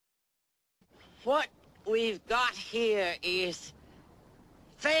What we've got here is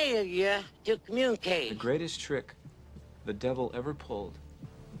failure to communicate. The greatest trick the devil ever pulled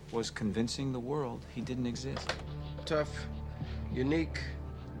was convincing the world he didn't exist. Tough, unique,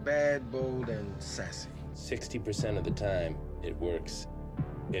 bad, bold, and sassy. 60% of the time, it works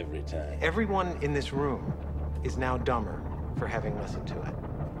every time. Everyone in this room is now dumber for having listened to it.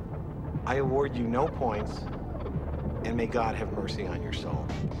 I award you no points, and may God have mercy on your soul.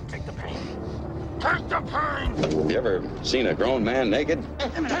 Take the pain. Take the pain! You ever seen a grown man naked?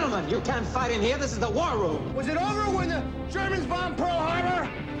 Gentlemen, you can't fight in here. This is the war room. Was it over when the Germans bombed Pearl Harbor?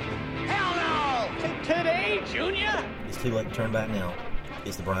 Hell no! Today, Junior? It's too late to turn back now.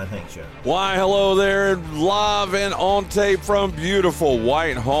 It's the Bryan Hank Show. Why, hello there, live and on tape from beautiful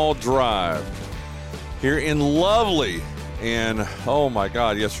Whitehall Drive here in lovely, and oh my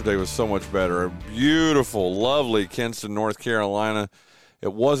God, yesterday was so much better. A beautiful, lovely Kinston, North Carolina.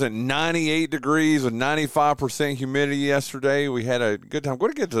 It wasn't 98 degrees with 95% humidity yesterday. We had a good time.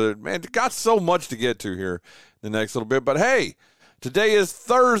 Going to get to, man, got so much to get to here the next little bit. But hey, today is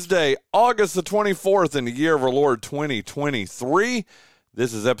Thursday, August the 24th in the year of our Lord 2023.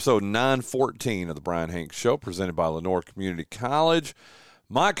 This is episode 914 of the Bryan Hank Show, presented by Lenore Community College.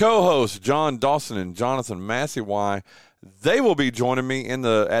 My co-hosts, John Dawson and Jonathan Massey, they will be joining me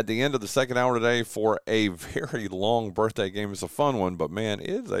at the end of the second hour today for a very long birthday game. It's a fun one, but man,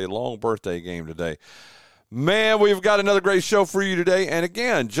 it's a long birthday game today. Man, we've got another great show for you today. And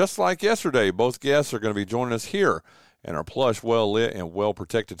again, just like yesterday, both guests are going to be joining us here in our plush, well-lit, and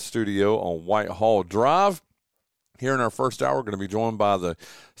well-protected studio on Whitehall Drive. Here in our first hour, we're going to be joined by the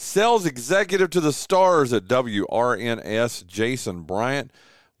sales executive to the stars at WRNS, Jason Bryant.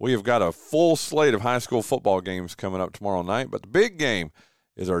 We have got a full slate of high school football games coming up tomorrow night, but the big game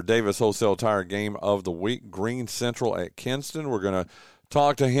is our Davis Wholesale Tire game of the week, Green Central at Kinston. We're going to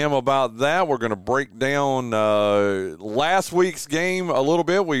talk to him about that. We're going to break down last week's game a little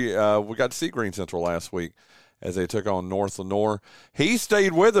bit. We got to see Green Central last week as they took on North Lenore. He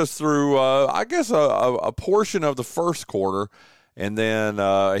stayed with us through, a portion of the first quarter, and then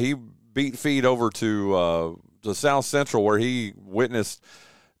he beat feet over to South Central, where he witnessed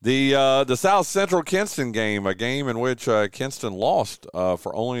the South Central Kinston game, a game in which Kinston lost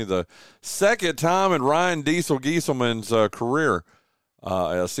for only the second time in Ryan Diesel Gieselman's career.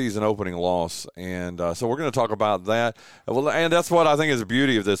 A season opening loss. And so we're going to talk about that. And that's what I think is the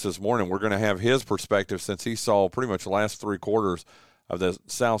beauty of this morning. We're going to have his perspective, since he saw pretty much the last three quarters of the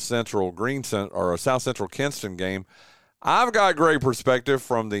South Central South Central Kinston game. I've got great perspective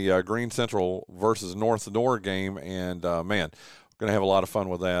from the Green Central versus North Lenore game. And man, we're going to have a lot of fun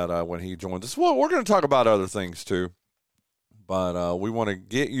with that when he joins us. Well, we're going to talk about other things too, but we want to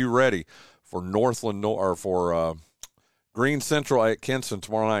get you ready for North Lenore, or for Green Central at Kinston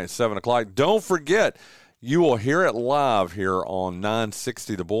tomorrow night at 7 o'clock. Don't forget, you will hear it live here on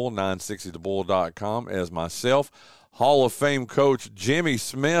 960 The Bull, 960thebull.com, as myself, Hall of Fame coach Jimmy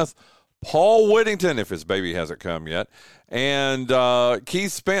Smith, Paul Whittington, if his baby hasn't come yet, and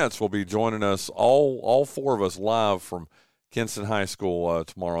Keith Spence will be joining us, all four of us, live from Kinston High School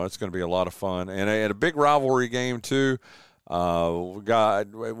tomorrow. It's going to be a lot of fun, and a big rivalry game too.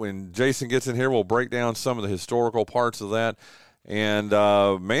 When Jason gets in here, we'll break down some of the historical parts of that. And,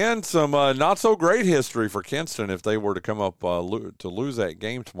 some not so great history for Kinston if they were to come up to lose that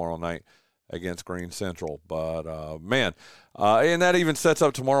game tomorrow night against Green Central. But, and that even sets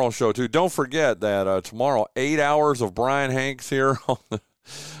up tomorrow's show, too. Don't forget that tomorrow, 8 hours of Bryan Hanks here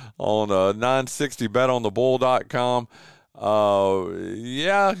on 960betonthebull.com. When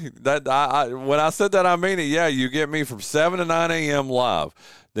I said that, I mean it. Yeah, you get me from 7 to 9 a.m. live.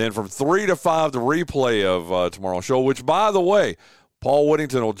 Then from 3 to 5, the replay of tomorrow's show, which, by the way, Paul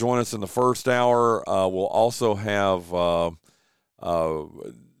Whittington will join us in the first hour. We'll also have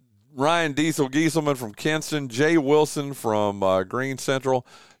Ryan Diesel Gieselman from Kinston, Jay Wilson from Green Central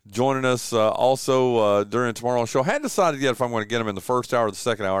joining us also during tomorrow's show. Hadn't decided yet if I'm going to get them in the first hour or the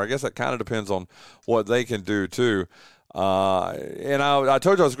second hour. I guess that kind of depends on what they can do, too. And I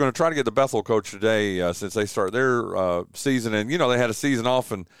told you I was going to try to get the Bethel coach today since they start their season. And, they had a season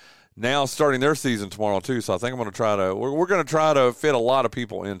off and now starting their season tomorrow, too. So I think I'm going to we're going to try to fit a lot of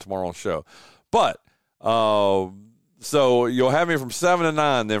people in tomorrow's show. But so you'll have me from 7 to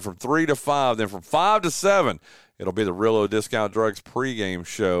 9, then from 3 to 5, then from 5 to 7, it'll be the Rillo Discount Drugs pregame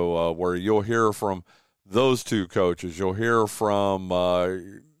show where you'll hear from those two coaches. You'll hear from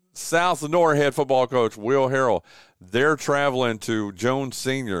South Lenore head football coach Will Harrell. They're traveling to Jones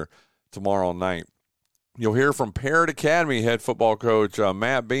Senior tomorrow night. You'll hear from Parrott Academy head football coach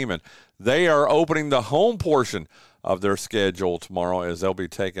Matt Beeman. They are opening the home portion of their schedule tomorrow as they'll be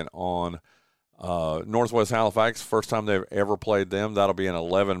taking on Northwest Halifax, first time they've ever played them. That'll be an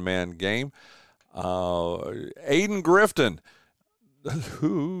 11-man game. Aiden Grifton.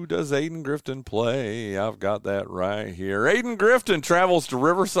 Who does Aiden Grifton play? I've got that right here. Aiden Grifton travels to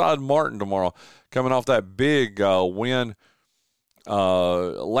Riverside Martin tomorrow, coming off that big win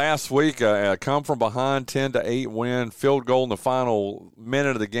last week. Come from behind, 10-8 win, field goal in the final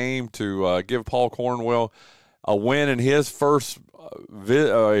minute of the game to give Paul Cornwell a win in his first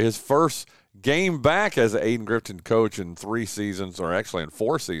game back as an Aiden Grifton coach in 3 seasons, or actually in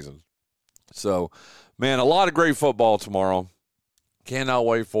 4 seasons. So, man, a lot of great football tomorrow. Cannot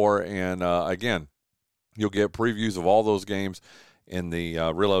wait for it. And, again, you'll get previews of all those games in the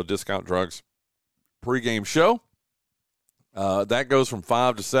Reload Discount Drugs pregame show. That goes from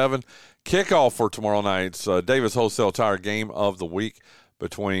 5 to 7. Kickoff for tomorrow night's Davis Wholesale Tire Game of the Week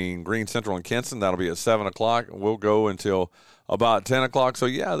between Green Central and Kinston. That'll be at 7 o'clock. We'll go until about 10 o'clock. So,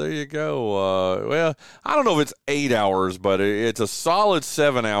 yeah, there you go. Well, I don't know if it's 8 hours, but it's a solid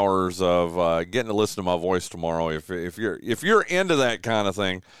 7 hours of getting to listen to my voice tomorrow. If you're into that kind of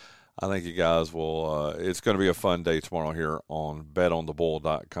thing, I think you guys will. It's going to be a fun day tomorrow here on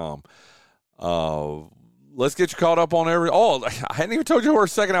betonthebull.com. Let's get you caught up on I hadn't even told you who our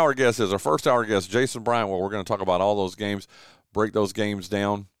second hour guest is. Our first hour guest, Jason Bryant. Well, we're going to talk about all those games, break those games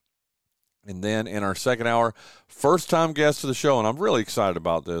down. And then in our second hour, first-time guest to the show, and I'm really excited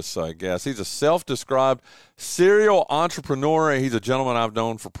about this guest. He's a self-described serial entrepreneur. He's a gentleman I've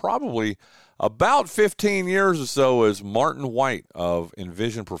known for probably about 15 years or so, is Martin White of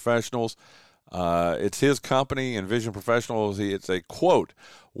Envision Professionals. It's his company, Envision Professionals. It's a, quote,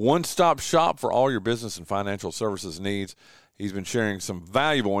 one-stop shop for all your business and financial services needs. He's been sharing some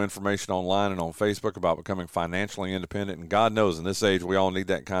valuable information online and on Facebook about becoming financially independent. And God knows in this age, we all need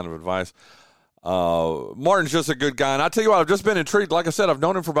that kind of advice. Martin's just a good guy. And I tell you what, I've just been intrigued. Like I said, I've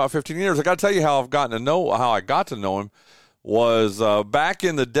known him for about 15 years. I got to tell you how I got to know him was back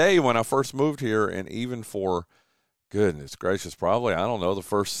in the day when I first moved here, and even for, goodness gracious, probably, I don't know, the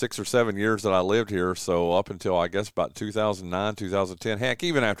first 6 or 7 years that I lived here. So up until, I guess, about 2009, 2010, heck,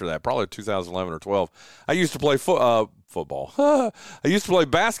 even after that, probably 2011 or 12, I used to play football. I used to play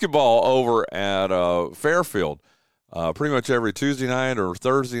basketball over at Fairfield pretty much every Tuesday night or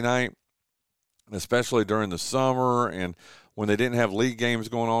Thursday night, especially during the summer and when they didn't have league games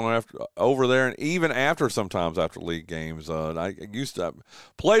going on over there, and even sometimes after league games. I used to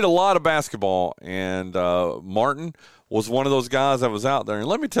played a lot of basketball, and Martin was one of those guys that was out there. And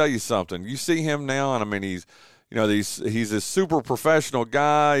let me tell you something. You see him now, and I mean, he's a super professional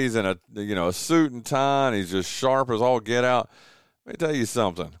guy. He's in a suit and tie, and he's just sharp as all get out. Let me tell you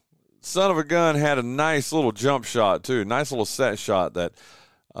something. Son of a gun had a nice little jump shot too, nice little set shot that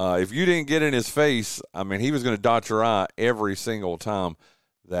if you didn't get in his face, I mean, he was going to dot your eye every single time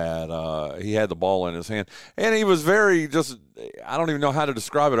that he had the ball in his hand. And he was I don't even know how to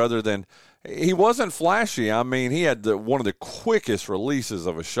describe it other than he wasn't flashy. I mean, he had one of the quickest releases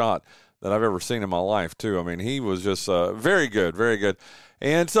of a shot that I've ever seen in my life, too. I mean, he was just very good, very good.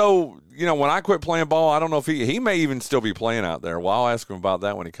 And so, when I quit playing ball, I don't know if he may even still be playing out there. Well, I'll ask him about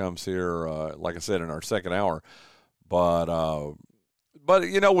that when he comes here, like I said, in our second hour. But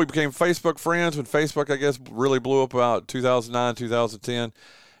we became Facebook friends when Facebook, I guess, really blew up about 2009, 2010.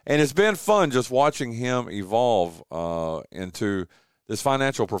 And it's been fun just watching him evolve into this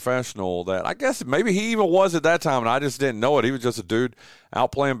financial professional that I guess maybe he even was at that time, and I just didn't know it. He was just a dude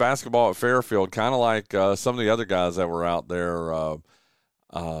out playing basketball at Fairfield, kind of like some of the other guys that were out there.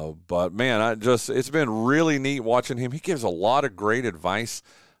 But, man, it's been really neat watching him. He gives a lot of great advice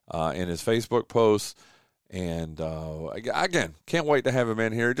in his Facebook posts. And, again, can't wait to have him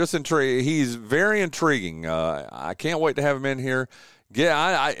in here. He's very intriguing. I can't wait to have him in here.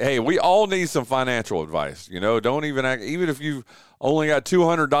 Hey, we all need some financial advice. Don't even even if you've only got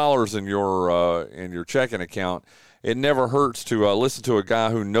 $200 in your checking account, it never hurts to listen to a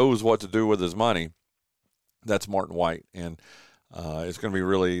guy who knows what to do with his money. That's Martin White. And it's going to be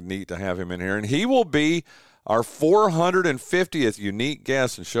really neat to have him in here. And he will be our 450th unique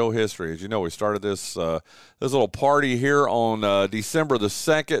guest in show history. As you know, we started this little party here on December the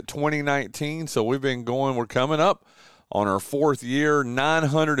 2nd, 2019. So we've been going. We're coming up on our 4th year,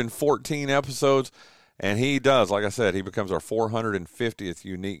 914 episodes. And he does, like I said, he becomes our 450th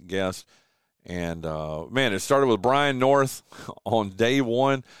unique guest. And, man, it started with Bryan North on day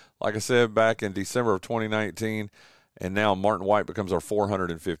one, like I said, back in December of 2019. And now Martin White becomes our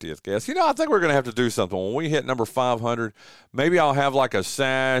 450th guest. I think we're going to have to do something. When we hit number 500, maybe I'll have like a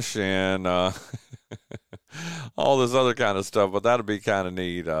sash and all this other kind of stuff, but that'll be kind of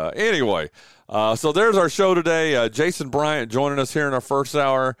neat. Anyway, so there's our show today. Jason Bryant joining us here in our first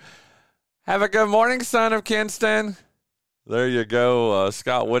hour. Have a good morning, son of Kinston. There you go.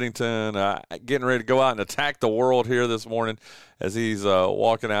 Scott Whittington getting ready to go out and attack the world here this morning as he's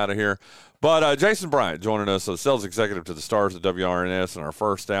walking out of here. But Jason Bryant joining us, sales executive to the Stars at WRNS in our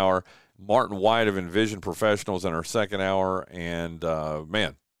first hour. Martin White of Envision Professionals in our second hour. And,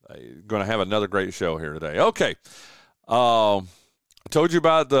 man, going to have another great show here today. Okay. I told you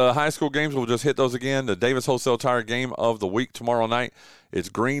about the high school games. We'll just hit those again. The Davis Wholesale Tire game of the week tomorrow night. It's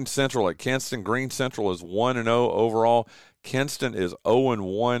Green Central at Kinston. Green Central is 1-0 overall. Kinston is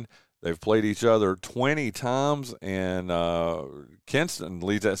 0-1. They've played each other 20 times, and Kinston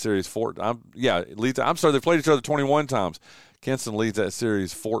leads that series they played each other 21 times. Kinston leads that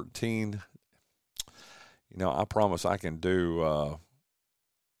series 14. You know, I promise I can do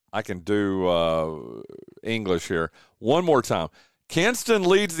English here. One more time. Kinston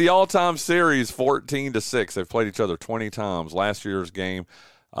leads the all-time series 14-6. They've played each other 20 times. Last year's game,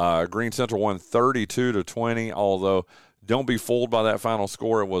 Green Central won 32-20, although don't be fooled by that final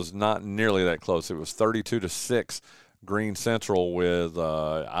score. It was not nearly that close. It was 32-6 Green Central with,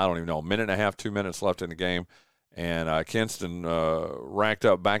 I don't even know, a minute and a half, 2 minutes left in the game. And Kinston racked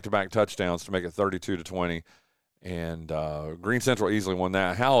up back-to-back touchdowns to make it 32-20. And Green Central easily won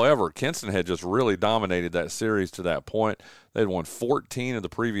that. However, Kinston had just really dominated that series to that point. They'd won 14 of the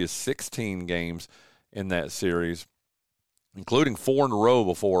previous 16 games in that series, including 4 in a row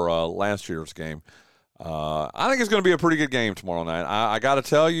before last year's game. I think it's going to be a pretty good game tomorrow night. I got to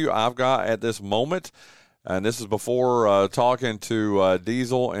tell you, I've got at this moment, and this is before talking to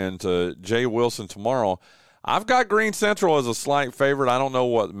Diesel and to Jay Wilson tomorrow, I've got Green Central as a slight favorite. I don't know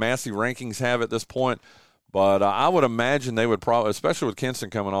what Massey rankings have at this point. But I would imagine they would probably, especially with Kinston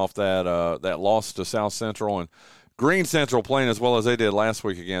coming off that loss to South Central and Green Central playing as well as they did last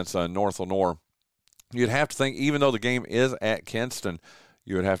week against North Lenoir, you'd have to think, even though the game is at Kinston,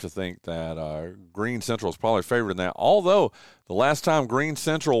 you would have to think that Green Central is probably favored in that. Although the last time Green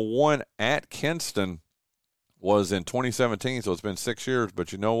Central won at Kinston was in 2017, so it's been 6 years.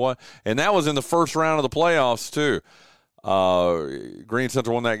 But you know what? And that was in the first round of the playoffs, too. Green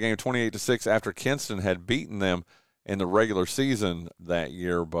Central won that game 28-6 after Kinston had beaten them in the regular season that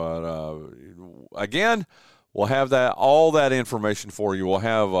year. But again, we'll have all that information for you. We'll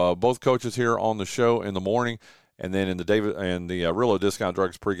have both coaches here on the show in the morning, and then in the Rillo Discount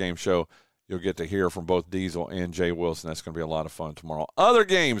Drugs pregame show, you'll get to hear from both Diesel and Jay Wilson. That's going to be a lot of fun tomorrow. Other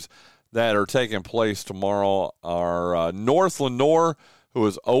games that are taking place tomorrow are North Lenoir, who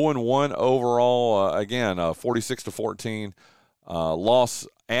is 0-1 overall. Again, 46-14 loss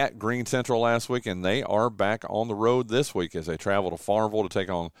at Green Central last week, and they are back on the road this week as they travel to Farmville to take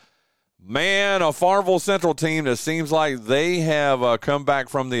on, a Farmville Central team that seems like they have come back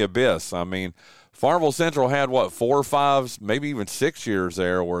from the abyss. I mean, Farmville Central had, 4 or 5, maybe even 6 years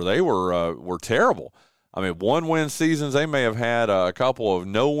there where they were terrible. I mean, 1-win seasons. They may have had a couple of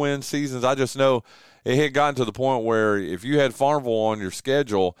no-win seasons. I just know it had gotten to the point where if you had Farmville on your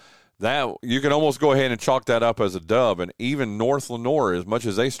schedule, that you can almost go ahead and chalk that up as a dub. And even North Lenoir, as much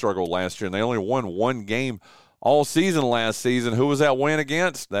as they struggled last year, and they only won 1 game all season last season, who was that win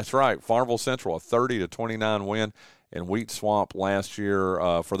against? That's right, Farmville Central, a 30-29 win in Wheat Swamp last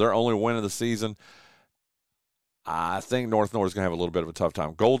year for their only win of the season. I think North Lenoir is going to have a little bit of a tough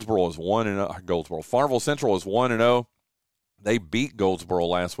time. Goldsboro is 1-0. Farmville Central is 1-0. They beat Goldsboro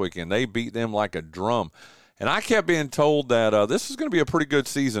last weekend. They beat them like a drum. And I kept being told that this is going to be a pretty good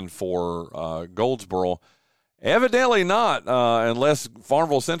season for Goldsboro. Evidently not, unless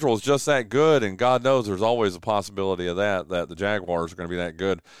Farmville Central is just that good, and God knows there's always a possibility of that the Jaguars are going to be that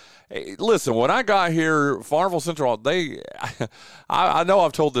good. Hey, listen, when I got here, Farmville Central, I know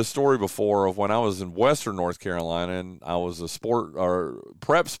I've told this story before of when I was in Western North Carolina, and I was a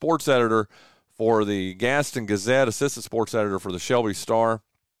prep sports editor for the Gaston Gazette, assistant sports editor for the Shelby Star,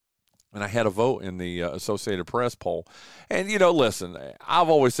 and I had a vote in the Associated Press poll. And, listen, I've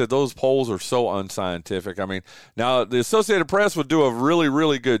always said those polls are so unscientific. I mean, now the Associated Press would do a really,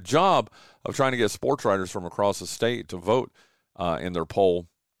 really good job of trying to get sports writers from across the state to vote in their poll.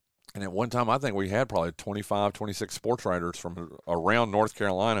 And at one time, I think we had probably 25, 26 sports writers from around North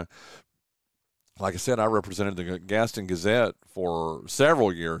Carolina. Like I said, I represented the Gaston Gazette for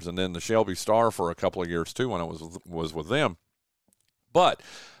several years, and then the Shelby Star for a couple of years too when I was with them. But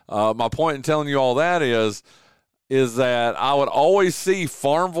my point in telling you all that is that I would always see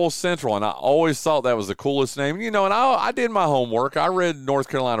Farmville Central, and I always thought that was the coolest name. And I did my homework. I read North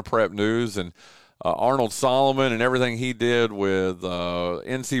Carolina Prep News and Arnold Solomon and everything he did with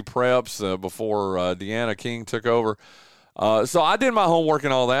NC Preps before Deanna King took over. So I did my homework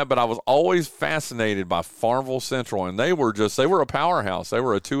and all that, but I was always fascinated by Farmville Central, and they were a powerhouse. They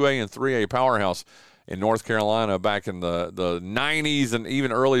were a 2A and 3A powerhouse in North Carolina back in the 90s and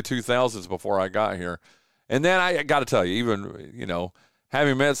even early 2000s before I got here. And then I got to tell you, even,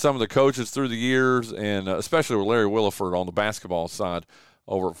 having met some of the coaches through the years, and especially with Larry Williford on the basketball side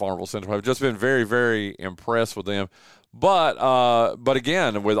over at Farmville Central, I've just been very, very impressed with them. But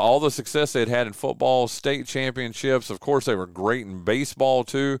again, with all the success they'd had in football, state championships, of course they were great in baseball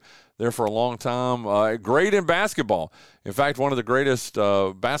too, there for a long time. Great in basketball. In fact, one of the greatest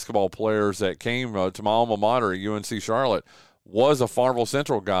basketball players that came to my alma mater at UNC Charlotte was a Farmville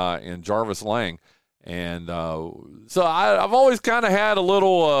Central guy in Jarvis Lang. And so I've always kind of had a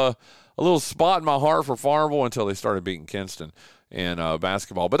little spot in my heart for Farmville until they started beating Kinston in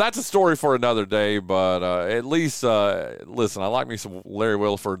basketball. But that's a story for another day. But at least, listen, I like me some Larry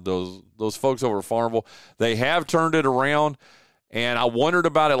Williford, those folks over at Farmville. They have turned it around, and I wondered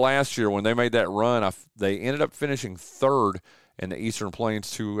about it last year when they made that run. They ended up finishing third in the Eastern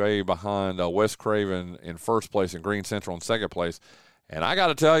Plains 2A behind West Craven in first place and Green Central in second place. And I got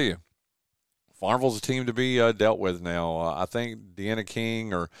to tell you, Farmville's a team to be dealt with now. I think Deanna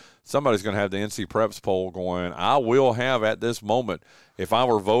King or somebody's going to have the NC Preps poll going. I will have at this moment, if I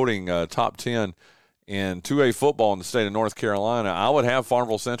were voting top 10 in 2A football in the state of North Carolina, I would have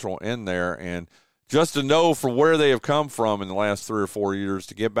Farmville Central in there. And just to know for where they have come from in the last 3 or 4 years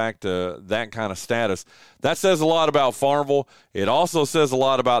to get back to that kind of status, that says a lot about Farmville. It also says a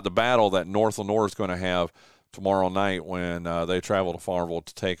lot about the battle that North Lenoir is going to have tomorrow night when they travel to Farmville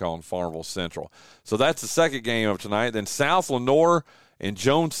to take on Farmville Central. So that's the second game of tonight. Then South Lenoir and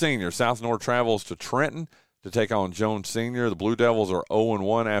Jones Senior. South Lenoir travels to Trenton to take on Jones Senior. The Blue Devils are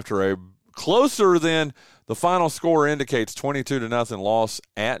 0-1 after a closer than the final score indicates 22-0 loss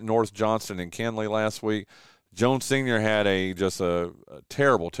at North Johnston and Kenley last week. Jones Senior had a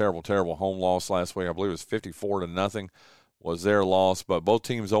terrible, terrible, terrible home loss last week. I believe it was 54-0 was their loss, but both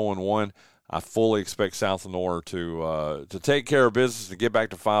teams 0-1. I fully expect South Lenoir to take care of business and get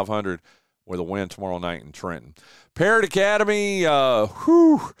back to 500 with a win tomorrow night in Trenton. Parrott Academy,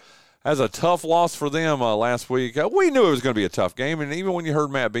 has a tough loss for them last week. We knew it was going to be a tough game, and even when you heard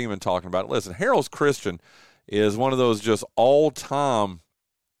Matt Beeman talking about it, listen, Harold's Christian is one of those just all-time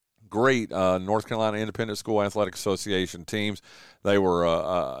great North Carolina Independent School Athletic Association teams. They were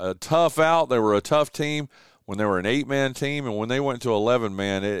a tough out. They were a tough team when they were an 8-man team, and when they went to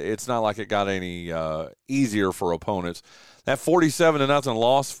 11-man, it's not like it got any easier for opponents. That 47-0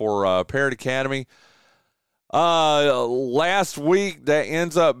 loss for Parrott Academy. Last week, that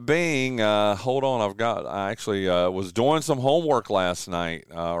ends up being, hold on, I actually was doing some homework last night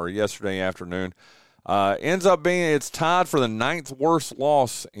or yesterday afternoon. Ends up being, it's tied for the 9th worst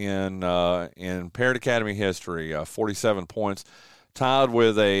loss in Parrott Academy history, 47 points. Tied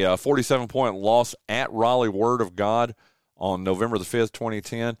with a 47-point loss at Raleigh Word of God on November the 5th,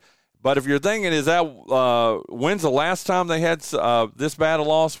 2010. But if you're thinking, is that when's the last time they had this bad a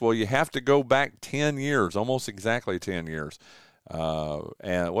loss? Well, you have to go back 10 years, almost exactly 10 years.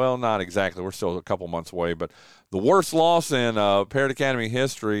 And well, not exactly. We're still a couple months away. But the worst loss in Parrott Academy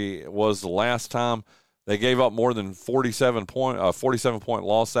history was the last time they gave up more than 47-point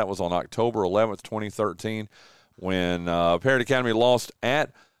loss. That was on October 11th, 2013. When Parrott Academy lost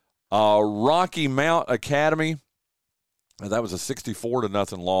at Rocky Mount Academy. That was a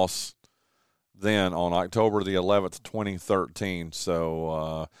 64-0 loss then on October the 11th, 2013.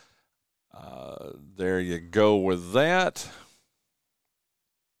 So there you go with that.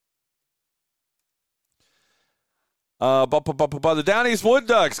 But the Down East Wood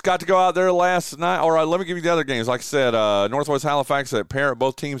Ducks got to go out there last night. All right, let me give you the other games. Like I said, Northwest Halifax at Parrott,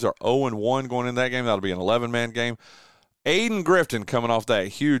 both teams are 0-1 going into that game. That'll be an 11-man game. Aiden Grifton coming off that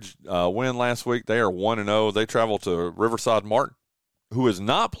huge win last week. They are 1-0. They travel to Riverside Martin, who has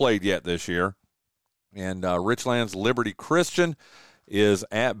not played yet this year. And Richlands Liberty Christian is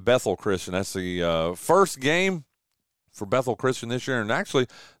at Bethel Christian. That's the first game for Bethel Christian this year, and actually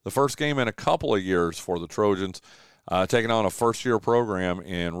the first game in a couple of years for the Trojans. Taking on a first-year program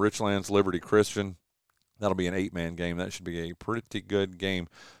in Richlands Liberty Christian. That'll be an 8-man game. That should be a pretty good game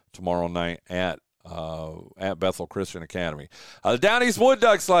tomorrow night at Bethel Christian Academy. The Down East Wood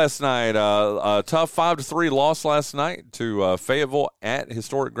Ducks last night, a tough 5-3 loss last night to Fayetteville at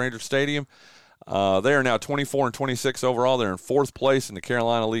historic Granger Stadium. They are now 24-26 overall. They're in 4th place in the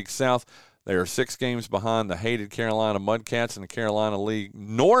Carolina League South. They are 6 games behind the hated Carolina Mudcats in the Carolina League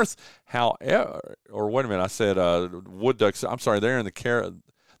North. I said Wood Ducks. I'm sorry, they're in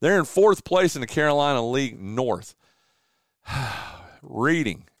 4th place in the Carolina League North.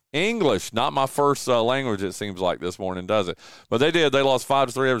 Reading English, not my first language, it seems like this morning, does it? But they did. They lost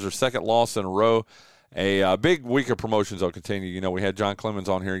 5-3. It was their second loss in a row. A big week of promotions will continue. You know, we had John Clemens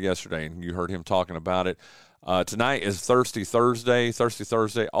on here yesterday, and you heard him talking about it. Tonight is Thirsty Thursday. Thirsty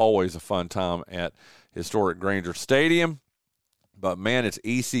Thursday, always a fun time at historic Granger Stadium. But, man, it's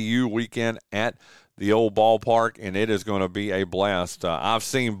ECU weekend at the old ballpark, and it is going to be a blast. I've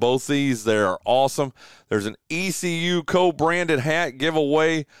seen both these. They're awesome. There's an ECU co-branded hat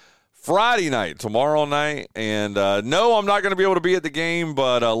giveaway Friday night, tomorrow night. And, no, I'm not going to be able to be at the game,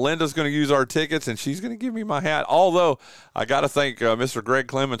 but Linda's going to use our tickets, and she's going to give me my hat. Although, I got to thank Mr. Greg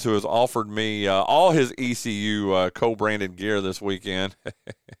Clemens, who has offered me all his ECU co-branded gear this weekend.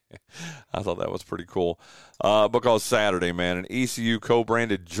 I thought that was pretty cool because Saturday, man, an ECU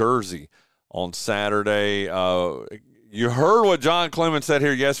co-branded jersey on Saturday. You heard what John Clemens said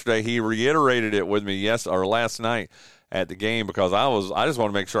here yesterday. He reiterated it with me last night at the game because I just want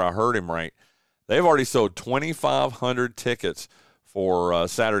to make sure I heard him right. They've already sold 2,500 tickets for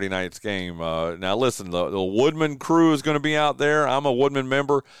Saturday night's game. Now, listen, the Woodman crew is going to be out there. I'm a Woodman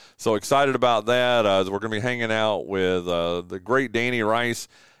member, so excited about that. We're going to be hanging out with the great Danny Rice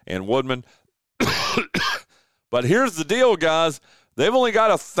and Woodman. But here's the deal, guys. They've only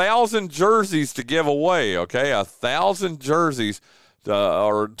got 1,000 jerseys to give away, okay? 1,000 jerseys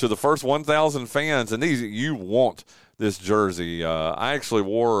or to the first 1,000 fans, and you want this jersey. I actually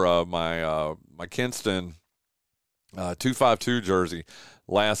wore my Kinston 252 jersey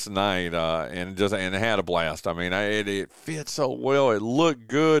last night and had a blast. I mean, it fit so well. It looked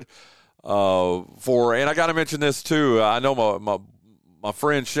good. And I got to mention this too. I know my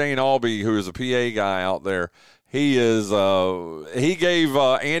friend Shane Albee, who is a PA guy out there. He gave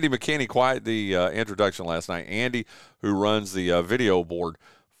Andy McKinney quite the introduction last night. Andy, who runs the video board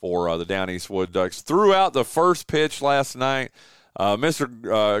for the Down East Wood Ducks, threw out the first pitch last night.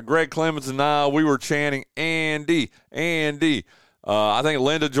 Mr. Greg Clemens and I, we were chanting, Andy, Andy. I think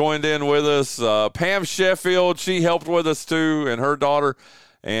Linda joined in with us. Pam Sheffield, she helped with us too, and her daughter.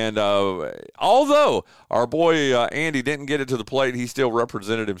 And although our boy Andy didn't get it to the plate, he still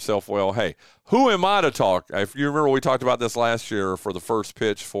represented himself well. Hey, who am I to talk? If you remember, we talked about this last year for the first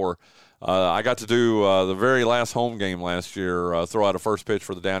pitch for I got to do the very last home game last year, throw out a first pitch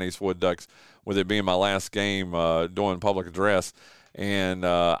for the Down East Wood Ducks, with it being my last game doing public address. And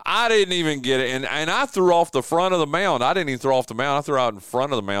I didn't even get it. And I threw off the front of the mound. I didn't even throw off the mound. I threw out in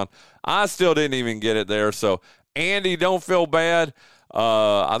front of the mound. I still didn't even get it there. So, Andy, don't feel bad.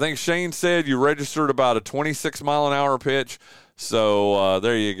 I think Shane said you registered about a 26-mile-an-hour pitch. So,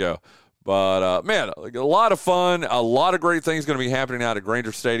 there you go. But, man, a lot of fun, a lot of great things going to be happening out at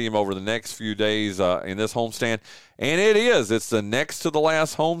Granger Stadium over the next few days in this homestand. And it's the next to the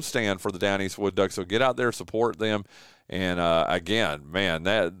last homestand for the Down East Wood Ducks. So get out there, support them. And, again, man,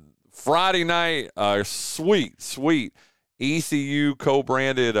 that Friday night, sweet ECU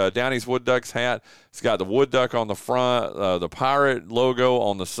co-branded Down East Wood Ducks hat. It's got the Wood Duck on the front, the Pirate logo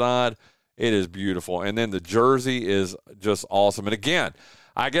on the side. It is beautiful. And then the jersey is just awesome. And, again,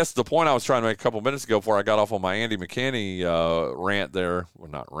 I guess the point I was trying to make a couple minutes ago before I got off on my Andy McKinney rant there, well,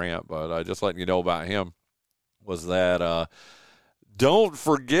 not rant, but just letting you know about him, was that don't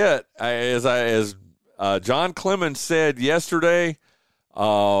forget, as John Clemens said yesterday,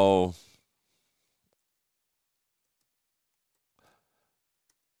 as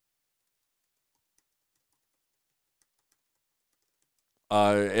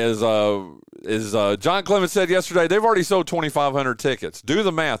John Clemens said yesterday, they've already sold 2,500 tickets. Do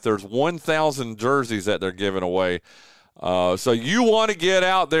the math. There's 1,000 jerseys that they're giving away. So you want to get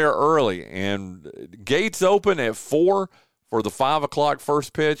out there early. And gates open at 4 for the 5 o'clock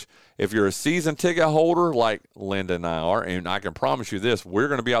first pitch. If you're a season ticket holder like Linda and I are, and I can promise you this, we're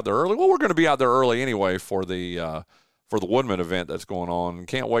going to be out there early. Well, we're going to be out there early anyway for the Woodman event that's going on.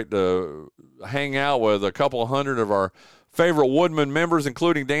 Can't wait to hang out with a couple of hundred of our favorite Woodman members,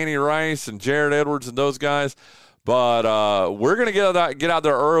 including Danny Rice and Jared Edwards and those guys. But we're going to get out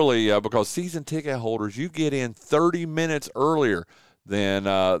there early because season ticket holders, you get in 30 minutes earlier than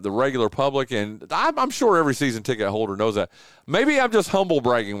the regular public. And I'm sure every season ticket holder knows that. Maybe I'm just humble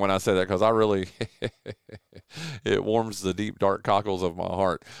bragging when I say that because I really it warms the deep, dark cockles of my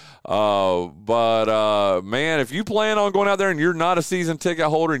heart. But man, if you plan on going out there and you're not a season ticket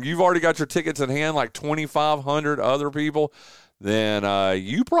holder and you've already got your tickets in hand like 2,500 other people, then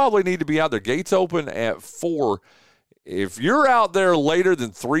you probably need to be out there. Gates open at 4. If you're out there later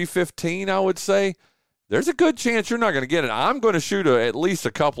than 3:15, I would say, there's a good chance you're not going to get it. I'm going to shoot at least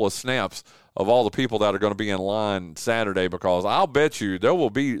a couple of snaps of all the people that are going to be in line Saturday because I'll bet you there will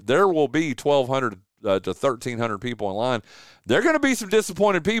be 1,200 to 1,300 people in line. There are going to be some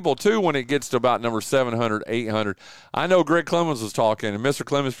disappointed people, too, when it gets to about number 700, 800. I know Greg Clemens was talking, and Mr.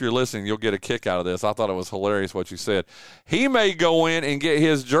 Clemens, if you're listening, you'll get a kick out of this. I thought it was hilarious what you said. He may go in and get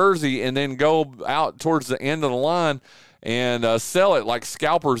his jersey and then go out towards the end of the line and sell it like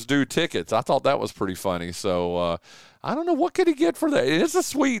scalpers do tickets. I thought that was pretty funny. So I don't know, what could he get for that? It's a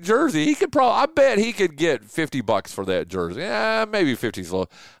sweet jersey. He could I bet he could get $50 for that jersey. Maybe 50's low.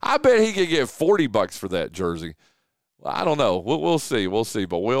 I bet he could get $40 for that jersey. I don't know. We'll see. We'll see.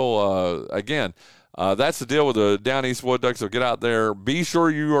 But we'll again, that's the deal with the Down East Wood Ducks. So get out there. Be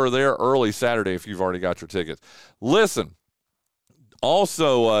sure you are there early Saturday if you've already got your tickets. Listen,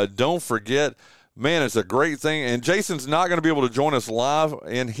 also don't forget. Man, it's a great thing. And Jason's not going to be able to join us live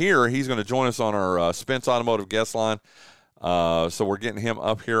in here. He's going to join us on our Spence Automotive guest line. So we're getting him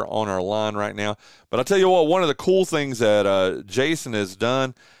up here on our line right now. But I'll tell you what, one of the cool things that Jason has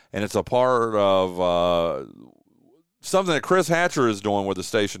done, and it's a part of something that Chris Hatcher is doing with the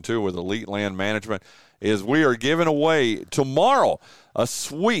station too, with Elite Land Management, is we are giving away tomorrow a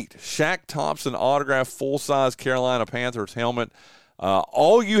sweet Shaq Thompson autographed full-size Carolina Panthers helmet.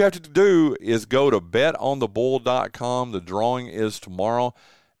 All you have to do is go to betonthebull.com. The drawing is tomorrow.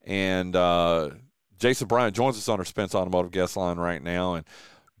 And Jason Bryant joins us on our Spence Automotive guest line right now. And,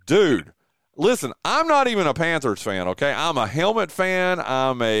 dude, listen, I'm not even a Panthers fan, okay? I'm a helmet fan.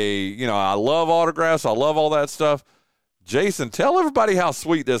 I love autographs. I love all that stuff. Jason, tell everybody how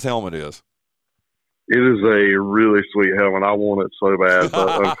sweet this helmet is. It is a really sweet helmet. I want it so bad,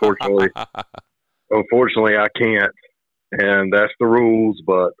 but unfortunately, I can't. And that's the rules,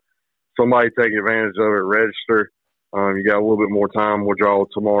 but somebody take advantage of it, register. You got a little bit more time. We'll draw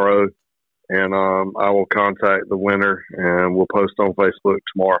tomorrow, and I will contact the winner, and we'll post on Facebook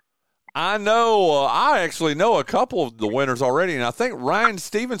tomorrow. I know. I actually know a couple of the winners already, and I think Ryan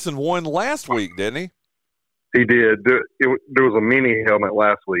Stevenson won last week, didn't he? He did. There was a mini helmet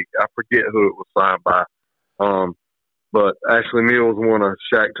last week. I forget who it was signed by. But Ashley Mills won a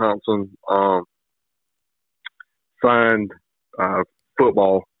Shaq Thompson signed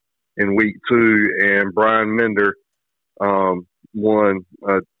football in week 2, and Brian Mender won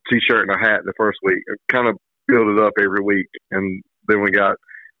a T-shirt and a hat the first week. Kind of build it up every week, and then we got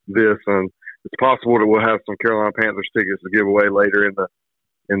this, and it's possible that we'll have some Carolina Panthers tickets to give away later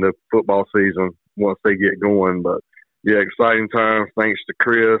in the football season once they get going. But yeah, exciting times. Thanks to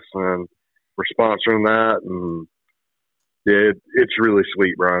Chris and for sponsoring that, and yeah, it's really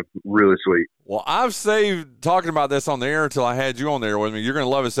sweet, Brian. Really sweet. Well, I've saved talking about this on the air until I had you on there with me. You're going to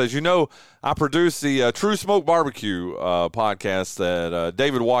love it. It says, I produce the True Smoke Barbecue podcast that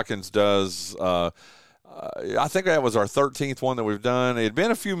David Watkins does. I think that was our 13th one that we've done. It had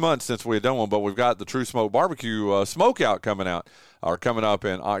been a few months since we had done one, but we've got the True Smoke Barbecue Smokeout coming up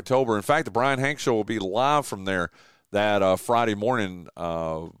in October. In fact, the Bryan Hanks Show will be live from there that Friday morning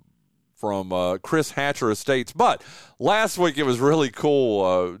from Chris Hatcher Estates. But last week it was really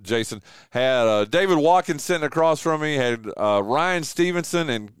cool, Jason. Had David Watkins sitting across from me, had Ryan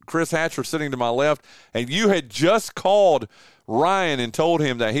Stevenson and Chris Hatcher sitting to my left, and you had just called Ryan and told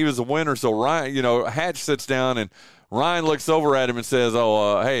him that he was the winner. So Ryan, Hatch sits down and Ryan looks over at him and says,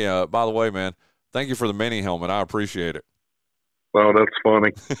 hey, by the way, man, thank you for the mini helmet. I appreciate it. Well, that's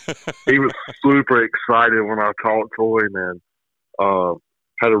funny. He was super excited when I talked to him, and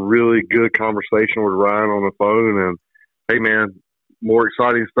had a really good conversation with Ryan on the phone. And hey, man, more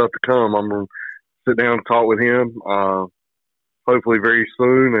exciting stuff to come. I'm going to sit down and talk with him, hopefully very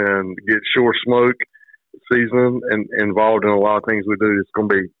soon, and get Shore Smoke season and involved in a lot of things we do. It's gonna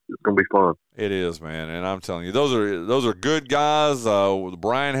be fun. It is, man, and I'm telling you, those are good guys. The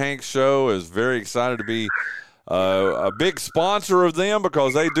Bryan Hanks Show is very excited to be a big sponsor of them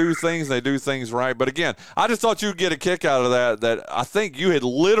because they do things right. But again, I just thought you'd get a kick out of that I think you had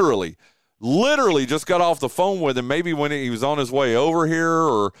literally just got off the phone with him, maybe when he was on his way over here,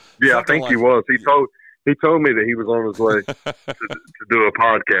 or yeah, I think he was. He told me that he was on his way to do a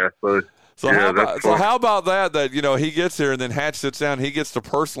podcast. So how about that he gets here and then Hatch sits down, he gets to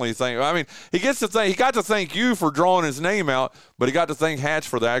personally thank. I mean, he got to thank you for drawing his name out, but he got to thank Hatch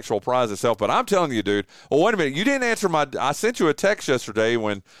for the actual prize itself. But I'm telling you, dude. Well, wait a minute. You didn't answer I sent you a text yesterday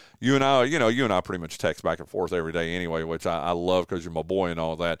when you and I pretty much text back and forth every day anyway, which I love because you're my boy and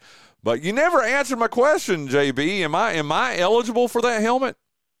all that. But you never answered my question, JB. Am I eligible for that helmet?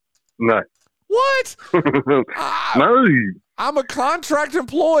 No. What? No. I'm a contract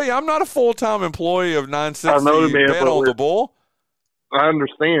employee. I'm not a full-time employee of 960 Bet on the Bull. I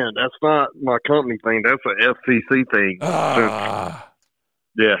understand. That's not my company thing. That's an FCC thing.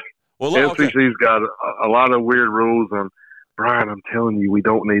 Yeah. Well, FCC's got a lot of weird rules. And, Brian, I'm telling you, we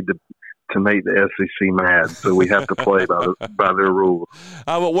don't need to to make the SEC mad, so we have to play by their rules.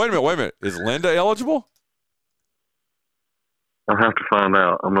 But wait a minute. Is Linda eligible? I'll have to find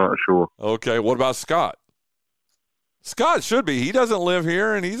out. I'm not sure. Okay, what about Scott? Scott should be. He doesn't live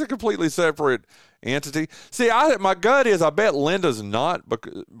here, and he's a completely separate entity. See, my gut is I bet Linda's not,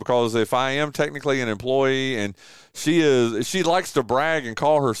 because if I am technically an employee, and she likes to brag and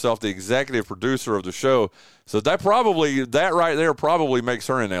call herself the executive producer of the show, so that right there probably makes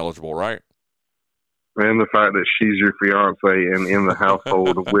her ineligible, right? And the fact that she's your fiance and in the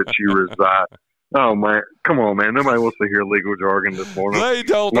household of which you reside. Oh, man. Come on, man. Nobody wants to hear legal jargon this morning. They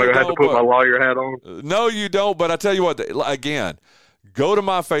don't. I have to put my lawyer hat on? No, you don't. But I tell you what, again, go to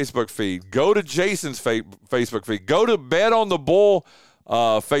my Facebook feed. Go to Jason's Facebook feed. Go to Bet on the Bull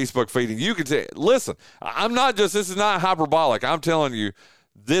Facebook feed. And you can say, listen, this is not hyperbolic. I'm telling you,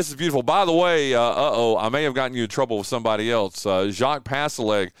 this is beautiful. By the way, I may have gotten you in trouble with somebody else. Jacques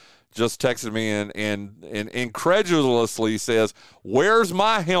Passaleg just texted me and incredulously says, "Where's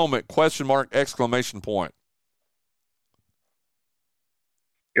my helmet?" ? Exclamation point.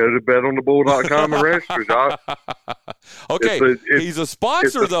 Go to betonthebull.com and register, Doc. Okay, he's a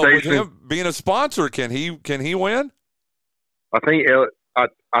sponsor though. With him being a sponsor, can he win? I think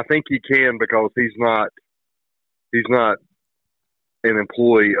he can, because he's not an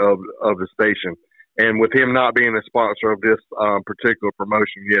employee of the station. And with him not being a sponsor of this particular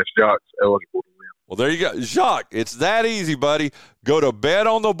promotion, yes, Jacques eligible to win. Well, there you go. Jacques, it's that easy, buddy. Go to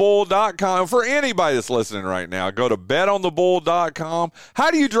betonthebull.com. For anybody that's listening right now, go to betonthebull.com.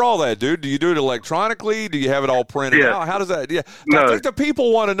 How do you draw that, dude? Do you do it electronically? Do you have it all printed out? How does that? Yeah, no. I think the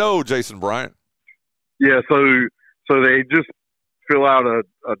people want to know, Jason Bryant. Yeah, so they just fill out a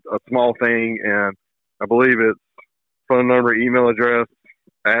small thing, and I believe it's phone number, email address,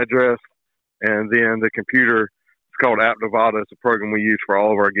 and then the computer. It's called App Nevada. It's a program we use for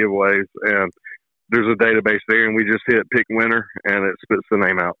all of our giveaways, and there's a database there, and we just hit pick winner, and it spits the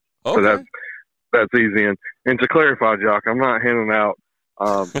name out. Okay. So that's easy. And to clarify, Jock, I'm not handing out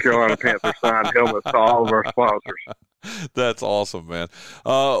Carolina Panthers signed helmets to all of our sponsors. That's awesome, man.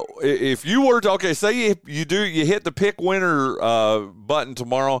 If you were to, say you hit the pick winner button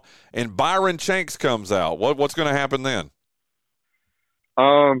tomorrow, and Byron Shanks comes out, what's going to happen then?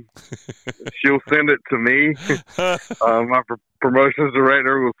 She'll send it to me. My promotions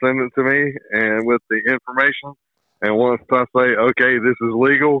director will send it to me, and with the information. And once I say, okay, this is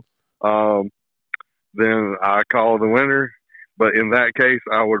legal, then I call the winner. But in that case,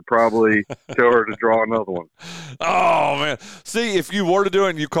 I would probably tell her to draw another one. Oh man! See, if you were to do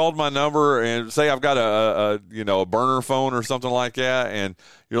it, and you called my number, and say I've got a burner phone or something like that, and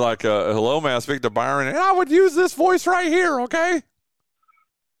you're like, "Hello, may I speak to Byron?" And I would use this voice right here, okay?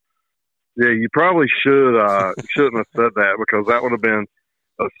 Yeah, you probably shouldn't have said that, because that would have been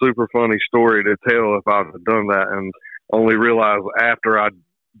a super funny story to tell if I had done that, and only realized after I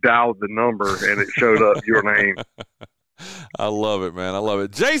dialed the number and it showed up your name. I love it, man. I love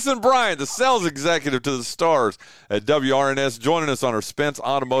it. Jason Bryant, the sales executive to the Stars at WRNS, joining us on our Spence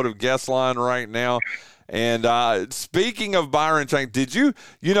Automotive guest line right now. And speaking of Byron Shanks, did you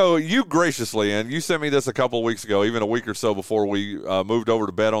graciously, and you sent me this a couple of weeks ago, even a week or so before we moved over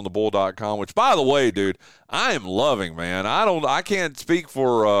to betonthebull.com, which, by the way, dude, I am loving, man. I can't speak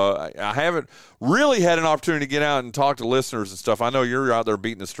for, I haven't really had an opportunity to get out and talk to listeners and stuff. I know you're out there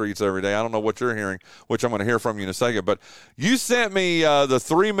beating the streets every day. I don't know what you're hearing, which I'm going to hear from you in a second. But you sent me the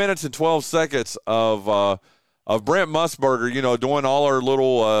 3 minutes and 12 seconds of Brent Musburger, doing all our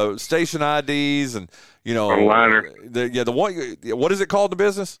little station IDs and, liner. The one, what is it called in the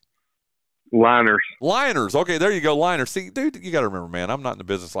business? Liners. Okay, there you go. Liners. See, dude, you got to remember, man, I'm not in the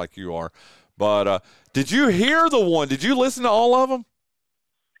business like you are. But did you hear the one? Did you listen to all of them?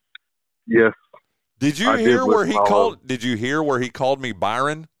 Yes. Did you hear where he called? Did you hear where he called me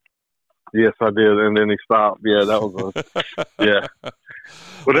Byron? Yes, I did, and then he stopped. Yeah, that was yeah.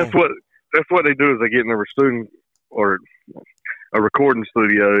 Well, that's what they do is they get in a student or a recording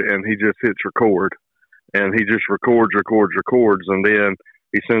studio, and he just hits record, and he just records, and then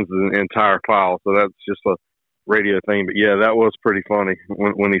he sends the entire file. So that's just a radio thing. But yeah, that was pretty funny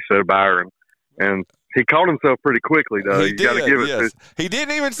when he said Byron, and he called himself pretty quickly though. He got to give it to. He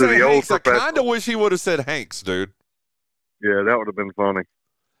didn't even say Hanks. I kind of wish he would have said Hanks, dude. Yeah, that would have been funny.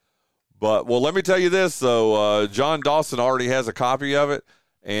 But let me tell you this though. John Dawson already has a copy of it.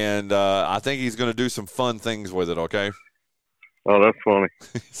 And I think he's going to do some fun things with it, okay? Oh, that's funny.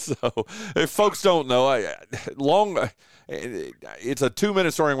 So, if folks don't know, it's a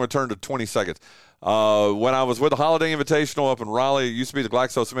 2-minute story. I'm going to turn to 20 seconds. When I was with the Holiday Invitational up in Raleigh, it used to be the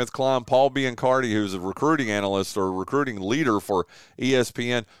GlaxoSmithKline, Paul Biancardi, who's a recruiting analyst or recruiting leader for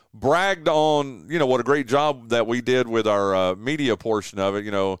ESPN, bragged on, what a great job that we did with our media portion of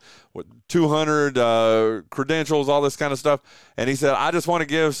it, with 200 credentials, all this kind of stuff. And he said, I just want to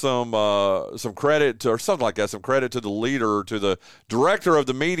give some credit to, or something like that, some credit to the leader, to the director of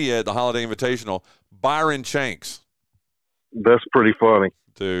the media at the Holiday Invitational, Byron Shanks. That's pretty funny.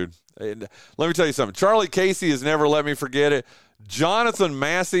 Dude. And let me tell you something. Charlie Casey has never let me forget it. Jonathan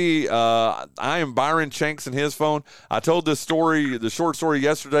Massey, I am Byron Shanks in his phone. I told this story, the short story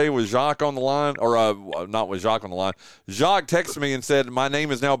yesterday with Jacques on the line, or not with Jacques on the line. Jacques texted me and said, my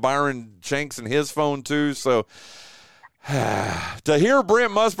name is now Byron Shanks in his phone too. So to hear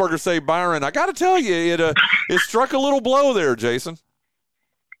Brent Musburger say Byron, I got to tell you, it struck a little blow there, Jason.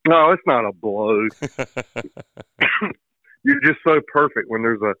 No, it's not a blow. You're just so perfect when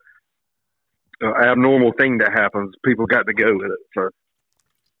there's a abnormal thing that happens. People got to go with it. So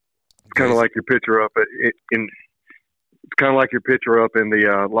it's kind of like your picture up it's kind of like your picture up in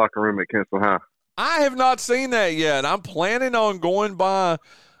the locker room at Kinston High. I have not seen that yet. I'm planning on going by.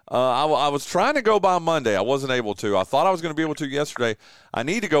 I was trying to go by Monday. I wasn't able to. I thought I was going to be able to yesterday. I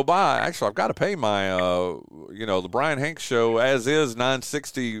need to go by. Actually, I've got to pay my, the Bryan Hanks show as is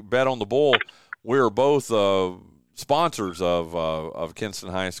 960 Bet on the Bull. We're both sponsors of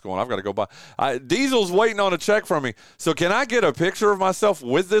Kinston High School, and I've got to go by. Diesel's waiting on a check from me. So can I get a picture of myself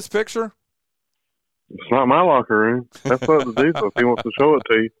with this picture? It's not my locker room. That's up to Diesel if he wants to show it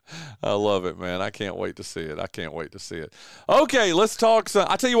to you. I love it, man. I can't wait to see it. Okay, let's talk.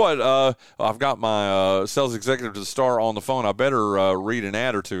 I tell you what, I've got my sales executive to the Star on the phone. I better read an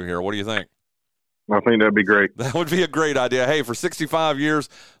ad or two here. What do you think? I think that'd be great. That would be a great idea. Hey, for 65 years,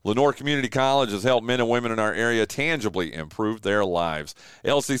 Lenoir Community College has helped men and women in our area tangibly improve their lives.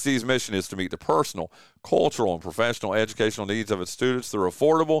 LCC's mission is to meet the personal, cultural, and professional educational needs of its students through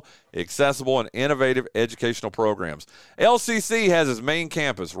affordable, accessible, and innovative educational programs. LCC has its main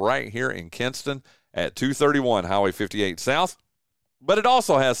campus right here in Kinston at 231 Highway 58 South, but it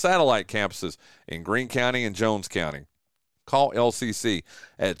also has satellite campuses in Greene County and Jones County. Call LCC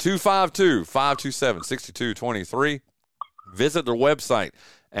at 252-527-6223. Visit their website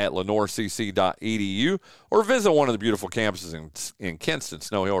at lenoircc.edu or visit one of the beautiful campuses in Kinston,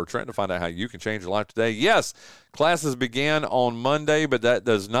 Snow Hill, or Trenton to find out how you can change your life today. Yes, classes began on Monday, but that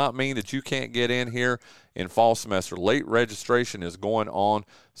does not mean that you can't get in here in fall semester. Late registration is going on.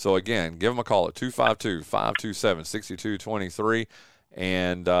 So, again, give them a call at 252-527-6223.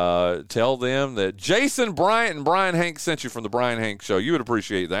 And tell them that Jason Bryant and Bryan Hanks sent you from the Bryan Hanks Show. You would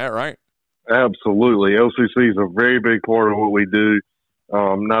appreciate that, right? Absolutely. LCC is a very big part of what we do.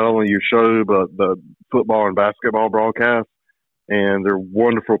 Not only your show, but the football and basketball broadcast. And they're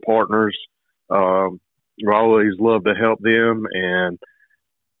wonderful partners. We always love to help them and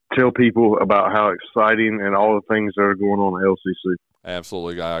tell people about how exciting and all the things that are going on at LCC.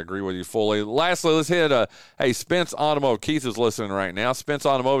 Absolutely. I agree with you fully. Lastly, let's hit Spence Automotive. Keith is listening right now. Spence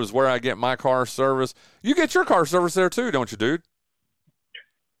Automotive is where I get my car service. You get your car service there too, don't you, dude?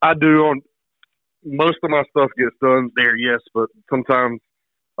 I do. Most of my stuff gets done there, yes, but sometimes,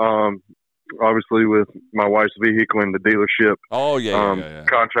 obviously with my wife's vehicle and the dealership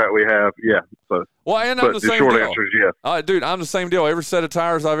contract we have, So, well, and I'm the same short deal. Answer is yes. Dude, I'm the same deal. Every set of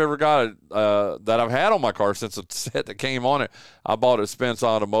tires I've ever got that I've had on my car since the set that came on it, I bought at Spence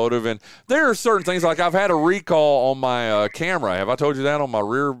Automotive. And there are certain things, like I've had a recall on my camera. Have I told you that on my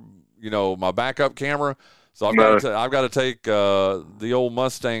rear, my backup camera? So I've got to take the old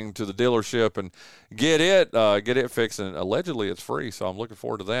Mustang to the dealership and get it fixed, and allegedly it's free. So I'm looking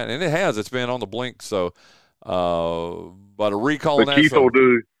forward to that, and it's been on the blink. So, but a recall. But Keith will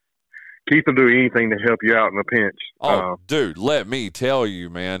do anything to help you out in a pinch. Dude, let me tell you,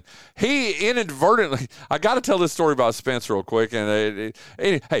 man. He inadvertently, I got to tell this story about Spence real quick. And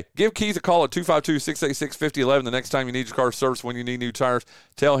hey, give Keith a call at 252-686-5011 the next time you need your car service, when you need new tires.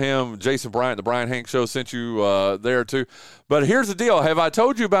 Tell him Jason Bryant, the Bryan Hanks Show, sent you there too. But here's the deal. Have I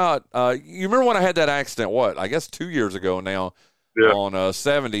told you about, you remember when I had that accident, I guess 2 years ago now? Yeah. On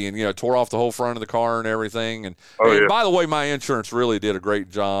 70, and tore off the whole front of the car and everything. And by the way, my insurance really did a great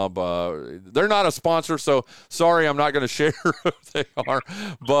job. They're not a sponsor, so sorry, I'm not going to share who they are.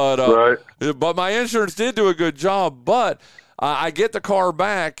 But but my insurance did do a good job. But I get the car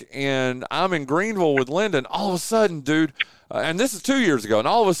back, and I'm in Greenville with Lyndon. All of a sudden, dude, and this is 2 years ago, and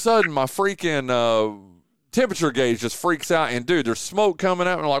all of a sudden, my freaking temperature gauge just freaks out, and dude, there's smoke coming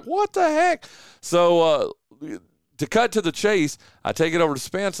out, and I'm like, what the heck? So to cut to the chase, I take it over to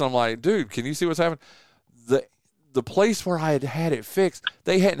Spence, and I'm like, dude, can you see what's happening? the place where I had it fixed,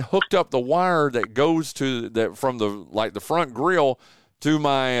 they hadn't hooked up the wire that goes to that from the front grill to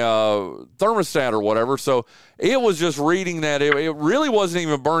my thermostat or whatever. So it was just reading that it really wasn't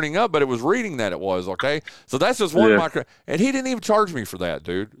even burning up, but it was reading that it was, okay? So that's just one micro. And he didn't even charge me for that,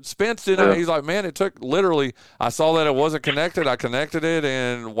 dude. Spence didn't. He's like, man, it took literally, I saw that it wasn't connected. I connected it,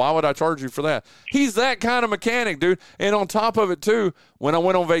 and why would I charge you for that? He's that kind of mechanic, dude. And on top of it, too, when I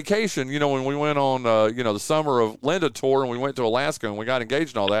went on vacation, when we went on, the summer of Linda tour and we went to Alaska and we got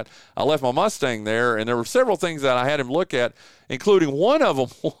engaged and all that, I left my Mustang there, and there were several things that I had him look at, including one of them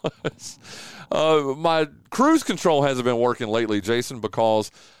was my cruise control hasn't been working lately, Jason,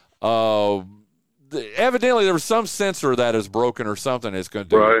 because evidently there was some sensor that is broken or something. It's going to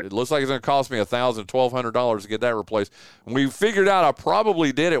do it. It looks like it's going to cost me $1,000, $1,200 to get that replaced. And we figured out I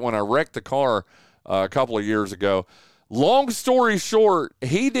probably did it when I wrecked the car a couple of years ago. Long story short,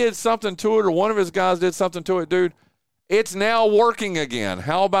 he did something to it, or one of his guys did something to it, dude. It's now working again.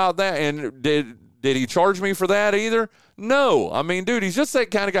 How about that? And did he charge me for that either? No. I mean, dude, he's just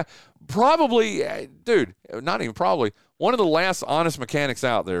that kind of guy. Probably, dude, not even probably, one of the last honest mechanics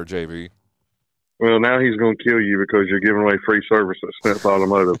out there, JV. Well, now he's going to kill you because you're giving away free service at Spence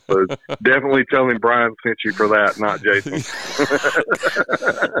Automotive. So definitely tell him Bryan sent you for that, not Jason.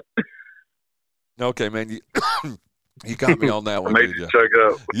 Okay, man. You got me on that one. Made you choke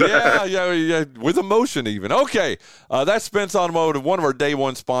up. yeah, with emotion even. Okay, that's Spence Automotive, one of our day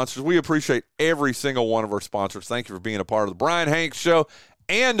one sponsors. We appreciate every single one of our sponsors. Thank you for being a part of the Bryan Hanks Show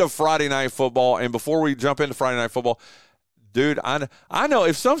and of Friday Night Football. And before we jump into Friday Night Football, dude, I know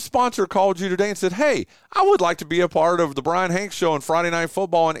if some sponsor called you today and said, hey, I would like to be a part of the Bryan Hanks Show and Friday Night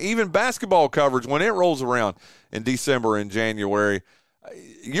Football and even basketball coverage when it rolls around in December and January,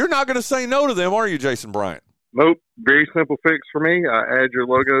 you're not going to say no to them, are you, Jason Bryant? Nope. Very simple fix for me. I add your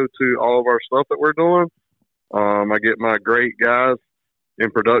logo to all of our stuff that we're doing. I get my great guys in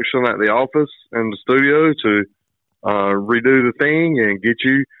production at the office and the studio to redo the thing and get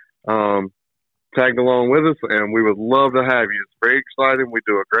you tagged along with us, and we would love to have you. It's very exciting. We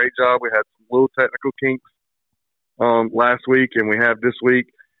do a great job. We had some little technical kinks last week, and we have this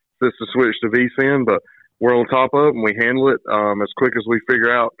week since the switch to VSIN, but we're on top of it, and we handle it as quick as we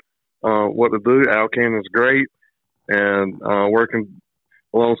figure out what to do. Al Cannon's great, and working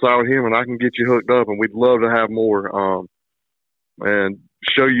alongside with him, and I can get you hooked up, and we'd love to have more and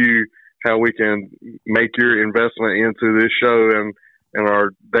show you how we can make your investment into this show and our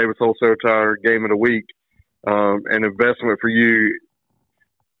Davis Wholesale Tire Game of the Week an investment for you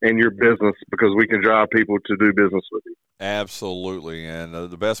and your business, because we can drive people to do business with you. Absolutely. And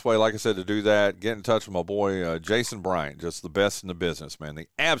the best way, like I said, to do that, get in touch with my boy, Jason Bryant, just the best in the business, man. The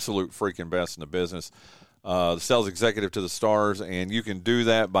absolute freaking best in the business. The sales executive to the stars, and you can do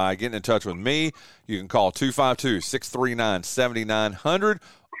that by getting in touch with me. You can call 252-639-7900,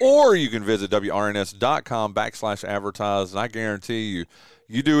 or you can visit WRNS.com/advertise, and I guarantee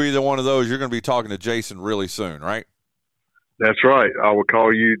you do either one of those, you're going to be talking to Jason really soon, right? That's right. I will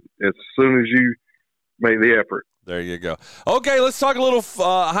call you as soon as you make the effort. There you go. Okay, let's talk a little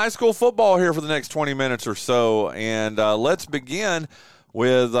high school football here for the next 20 minutes or so, and let's begin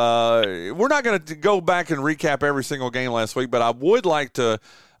with we're not going to go back and recap every single game last week, but I would like to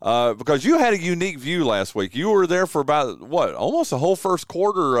because you had a unique view last week. You were there for about, almost the whole first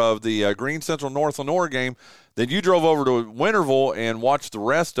quarter of the Green Central North Lenore game. Then you drove over to Winterville and watched the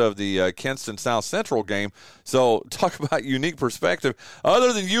rest of the Kinston South Central game. So talk about unique perspective.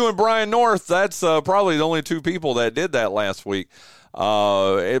 Other than you and Bryan North, that's probably the only two people that did that last week.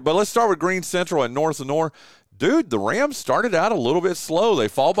 But let's start with Green Central and North Lenore. Dude, the Rams started out a little bit slow. They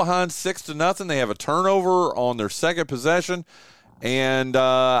fall behind 6-0. They have a turnover on their second possession. And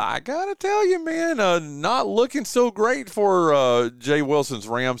I got to tell you, man, not looking so great for Jay Wilson's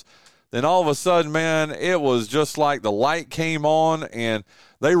Rams. Then all of a sudden, man, it was just like the light came on, and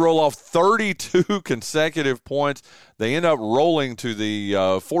they roll off 32 consecutive points. They end up rolling to the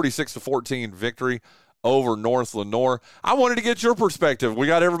 46-14 victory over North Lenore. I wanted to get your perspective. We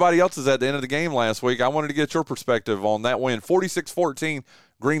got everybody else's at the end of the game last week. I wanted to get your perspective on that win, 46-14,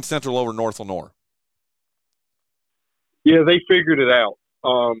 Green Central over North Lenore. Yeah, they figured it out.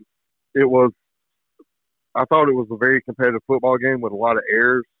 I thought it was a very competitive football game with a lot of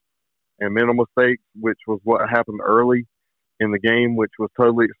errors and mental mistakes, which was what happened early in the game, which was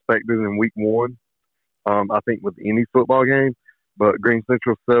totally expected in week one, I think, with any football game. But Green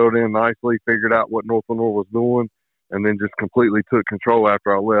Central settled in nicely, figured out what North Lenore was doing, and then just completely took control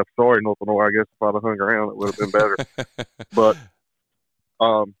after I left. Sorry, North Lenore. I guess if I'd have hung around, it would have been better. But,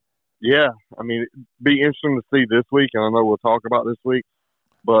 yeah, I mean, it'd be interesting to see this week, and I know we'll talk about this week.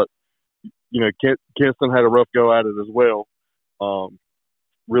 But Kinston had a rough go at it as well.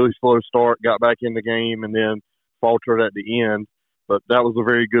 Really slow start, got back in the game, and then faltered at the end. But that was a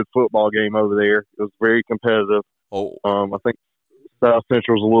very good football game over there. It was very competitive. I think South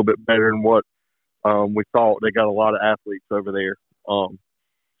Central is a little bit better than what we thought. They got a lot of athletes over there. So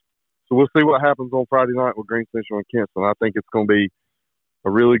we'll see what happens on Friday night with Green Central and Kinston. I think it's going to be a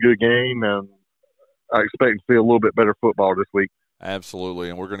really good game, and I expect to see a little bit better football this week. Absolutely,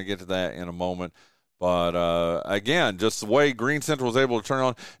 and we're going to get to that in a moment. But again, just the way Green Central was able to turn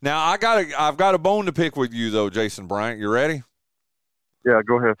on. Now I've got a bone to pick with you though, Jason Bryant. You ready? Yeah,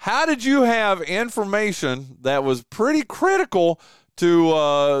 go ahead. How did you have information that was pretty critical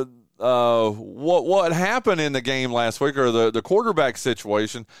to what happened in the game last week, or the quarterback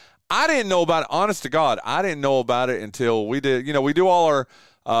situation? I didn't know about it. Honest to God, I didn't know about it until we did. We do all our.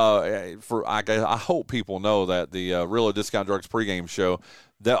 I hope people know that the Real Discount Drugs pregame show,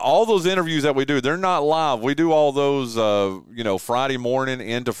 that all those interviews that we do, they're not live. We do all those, Friday morning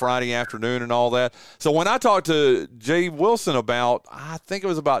into Friday afternoon and all that. So when I talked to Jay Wilson about, I think it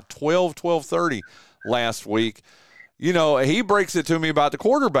was about 12:30 last week, he breaks it to me about the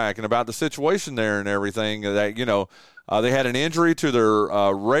quarterback and about the situation there and everything that, they had an injury to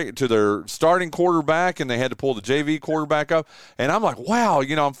their starting quarterback, and they had to pull the JV quarterback up. And I'm like, wow,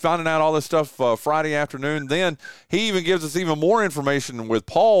 I'm finding out all this stuff Friday afternoon. Then he even gives us even more information with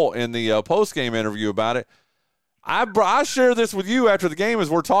Paul in the post-game interview about it. I share this with you after the game as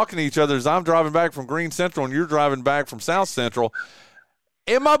we're talking to each other, as I'm driving back from Green Central and you're driving back from South Central.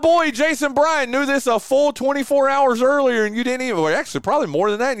 And my boy Jason Bryan knew this a full 24 hours earlier, and you didn't even – actually, probably more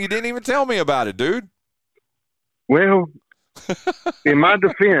than that, and you didn't even tell me about it, dude. Well, in my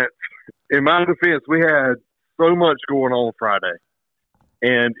defense, we had so much going on Friday,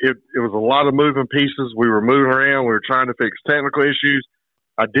 and it was a lot of moving pieces. We were moving around. We were trying to fix technical issues.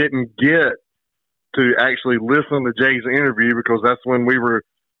 I didn't get to actually listen to Jay's interview because that's when we were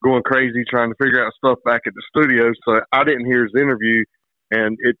going crazy trying to figure out stuff back at the studio. So I didn't hear his interview,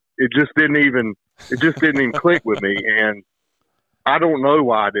 and it just didn't even click with me. And I don't know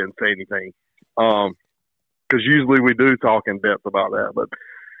why I didn't say anything. Because usually we do talk in depth about that, but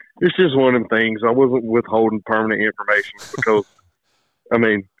it's just one of them things. I wasn't withholding permanent information because,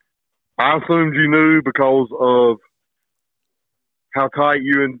 I assumed you knew because of how tight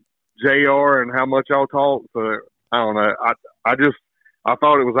you and Jay are and how much y'all talk. So I don't know. I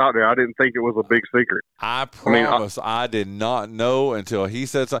thought it was out there. I didn't think it was a big secret. I promise I did not know until he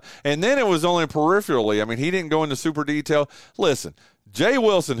said something. And then it was only peripherally. He didn't go into super detail. Listen, Jay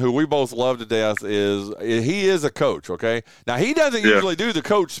Wilson, who we both love to death, he is a coach, okay? Now, he doesn't usually do the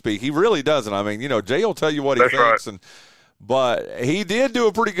coach speak. He really doesn't. Jay will tell you what he thinks. Right. But he did do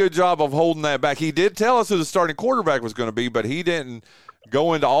a pretty good job of holding that back. He did tell us who the starting quarterback was going to be, but he didn't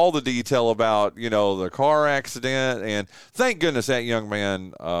go into all the detail about, the car accident. And thank goodness that young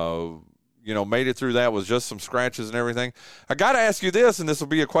man, made it through that with just some scratches and everything. I got to ask you this, and this will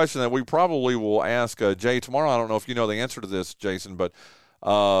be a question that we probably will ask Jay tomorrow. I don't know if you know the answer to this, Jason, but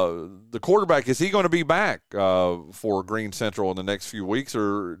the quarterback, is he going to be back for Green Central in the next few weeks,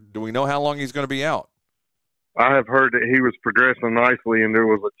 or do we know how long he's going to be out? I have heard that he was progressing nicely, and there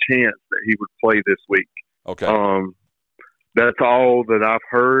was a chance that he would play this week. Okay. That's all that I've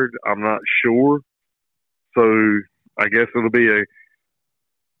heard. I'm not sure. So I guess it'll be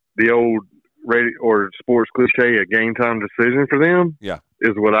the old radio or sports cliche, a game time decision for them. Yeah,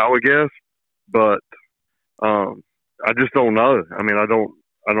 is what I would guess. But I just don't know.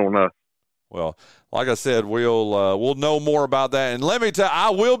 I don't know. Well, like I said, we'll know more about that. And let me tell you, I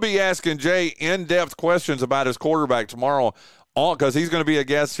will be asking Jay in-depth questions about his quarterback tomorrow, because he's going to be a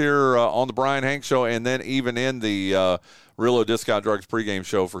guest here on the Bryan Hanks Show, and then even in the Real Discount Drugs pregame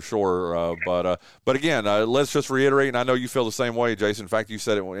show for sure. But again, let's just reiterate, and I know you feel the same way, Jason. In fact, you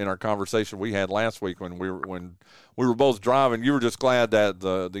said it in our conversation we had last week when we were both driving. You were just glad that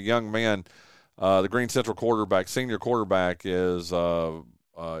the young man, the Green Central quarterback, senior quarterback, is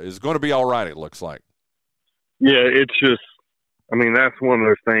going to be all right, it looks like. Yeah, it's just, that's one of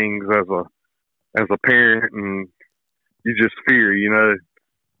those things as a parent, and you just fear,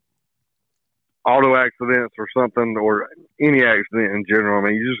 auto accidents or something, or any accident in general.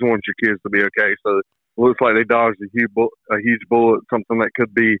 You just want your kids to be okay. So it looks like they dodged a huge bullet, something that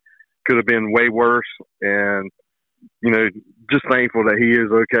could have been way worse. And, just thankful that he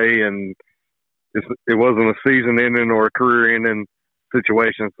is okay, and it wasn't a season ending or a career ending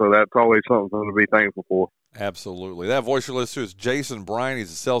situation. So that's always something to be thankful for. Absolutely. That voice you're listening to is Jason Bryan. He's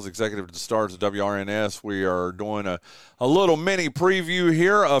the sales executive at the Stars of WRNS. We are doing a little mini preview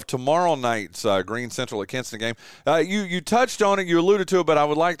here of tomorrow night's Green Central at Kinston game. You touched on it, you alluded to it, but I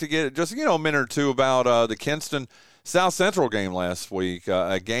would like to get just, a minute or two about the Kinston South Central game last week,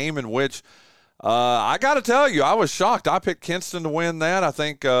 a game in which I got to tell you, I was shocked. I picked Kinston to win that. I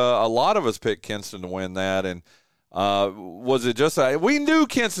think a lot of us picked Kinston to win that, and was it just we knew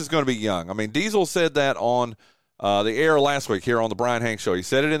Kinston's going to be young. I mean, Diesel said that on the air last week here on the Bryan Hanks Show. He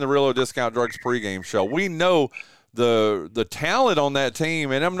said it in the Real Discount Drugs pregame show. We know the talent on that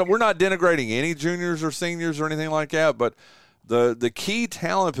team, and we're not denigrating any juniors or seniors or anything like that, but the key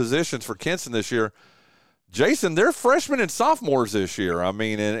talent positions for Kinston this year, Jason, they're freshmen and sophomores this year. I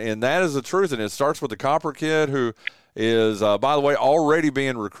mean, and that is the truth, and it starts with the Copper kid who is, by the way, already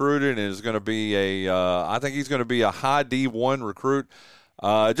being recruited and is going to be I think he's going to be a high D1 recruit.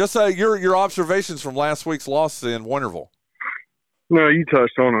 Just your observations from last week's loss in Winterville. No, you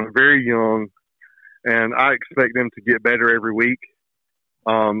touched on it. Very young, and I expect them to get better every week.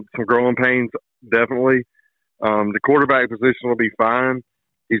 Some growing pains, definitely. The quarterback position will be fine.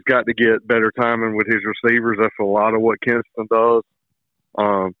 He's got to get better timing with his receivers. That's a lot of what Kinston does.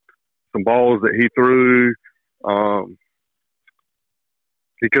 Some balls that he threw,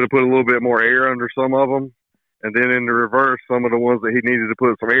 he could have put a little bit more air under some of them. And then in the reverse, some of the ones that he needed to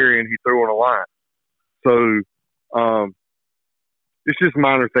put some air in, he threw on a line. So it's just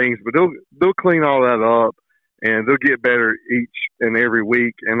minor things, but they'll clean all that up, and they'll get better each and every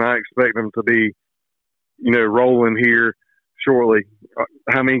week. And I expect them to be, rolling here shortly.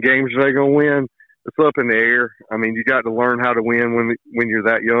 How many games are they going to win? It's up in the air. I mean, you got to learn how to win when you're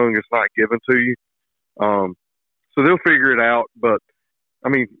that young. It's not given to you. So they'll figure it out. But, I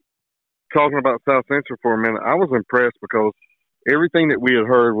mean, talking about South Central for a minute, I was impressed because everything that we had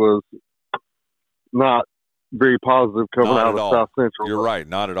heard was not very positive coming out of South Central. You're right,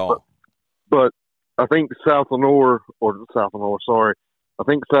 not at all. But I think South Central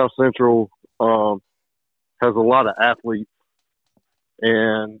has a lot of athletes,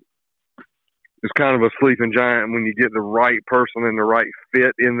 and it's kind of a sleeping giant when you get the right person and the right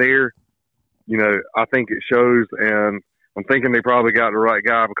fit in there. I think it shows, and I'm thinking they probably got the right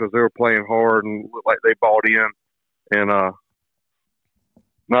guy because they were playing hard and looked like they bought in. And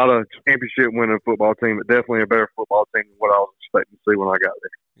not a championship winning football team, but definitely a better football team than what I was expecting to see when I got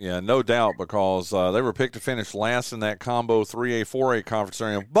there. Yeah, no doubt, because they were picked to finish last in that combo 3A, 4A conference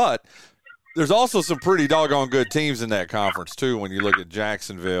area. But there's also some pretty doggone good teams in that conference, too, when you look at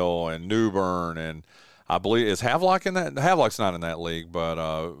Jacksonville and New Bern, and I believe, is Havelock in that? Havelock's not in that league, but,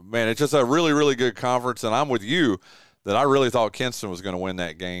 man, it's just a really, really good conference, and I'm with you that I really thought Kinston was going to win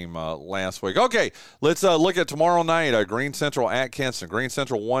that game last week. Okay, let's look at tomorrow night, Green Central at Kinston. Green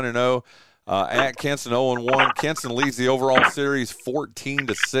Central 1-0, at Kinston 0-1. Kinston leads the overall series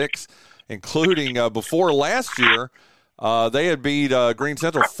 14-6, including before last year, they had beat Green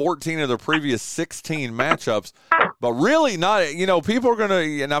Central 14 of their previous 16 matchups, but really not, people are going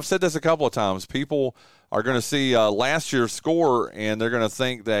to, and I've said this a couple of times, people are going to see last year's score, and they're going to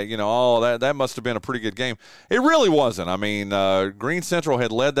think that, that must have been a pretty good game. It really wasn't. I mean, Green Central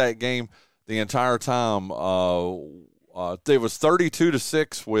had led that game the entire time. It was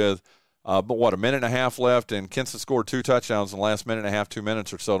 32-6 with, a minute and a half left, and Kinston scored 2 touchdowns in the last minute and a half, 2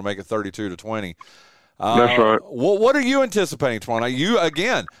 minutes or so to make it 32-20. That's right. What are you anticipating tomorrow night?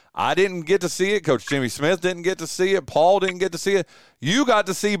 I didn't get to see it. Coach Jimmy Smith didn't get to see it. Paul didn't get to see it. You got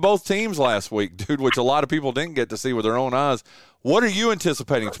to see both teams last week, dude, which a lot of people didn't get to see with their own eyes. What are you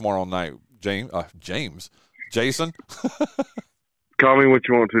anticipating tomorrow night, Jason? Call me what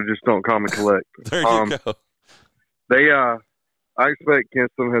you want to, just don't call me collect. There you go. I expect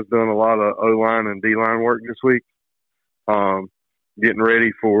Kinston has done a lot of O-line and D-line work this week, getting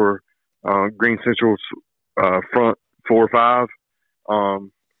ready for Green Central's front 4 or 5.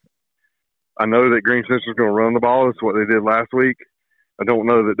 I know that Green Central's going to run the ball. That's what they did last week. I don't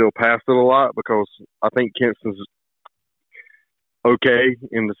know that they'll pass it a lot because I think Kinston's okay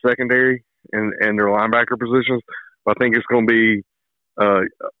in the secondary and their linebacker positions. But I think it's going to be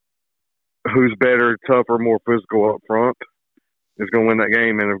who's better, tougher, more physical up front is going to win that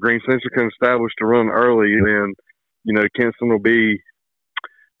game. And if Green Central can establish the run early, then, Kinston will be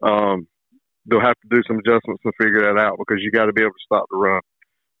they'll have to do some adjustments to figure that out because you got to be able to stop the run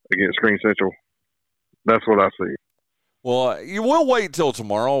against Green Central. That's what I see. Well, you will wait till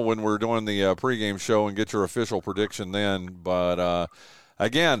tomorrow when we're doing the pregame show and get your official prediction then. But,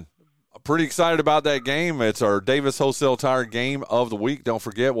 again, pretty excited about that game. It's our Davis Wholesale Tire game of the week. Don't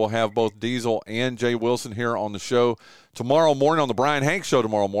forget, we'll have both Diesel and Jay Wilson here on the show tomorrow morning on the Bryan Hanks Show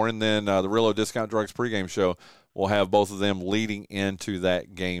tomorrow morning. Then the Rillo Discount Drugs pregame show. We'll have both of them leading into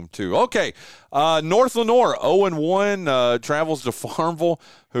that game, too. Okay, North Lenoir, 0-1, travels to Farmville,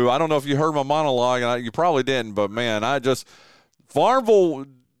 who I don't know if you heard my monologue, and you probably didn't, but, man, Farmville,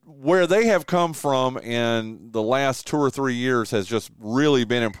 where they have come from in the last 2 or 3 years has just really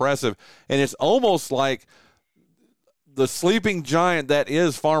been impressive, and it's almost like the sleeping giant that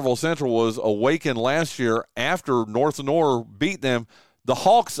is Farmville Central was awakened last year after North Lenoir beat them. The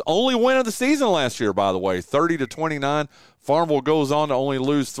Hawks' only win of the season last year, by the way, 30-29. Farmville goes on to only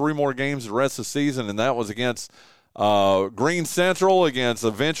lose 3 more games the rest of the season, and that was against Green Central, against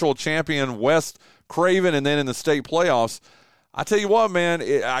eventual champion West Craven, and then in the state playoffs. I tell you what, man,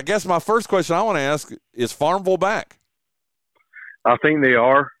 I guess my first question I want to ask is Farmville back? I think they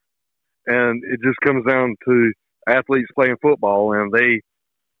are, and it just comes down to athletes playing football, and they've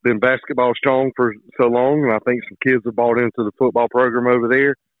been basketball strong for so long, and I think some kids have bought into the football program over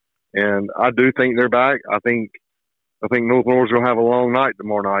there, and I do think they're back. I think North Lenoir's going to have a long night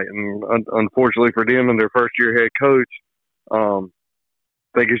tomorrow night, and unfortunately for them and their first-year head coach,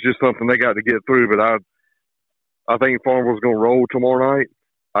 I think it's just something they got to get through, but I think Farmville's going to roll tomorrow night.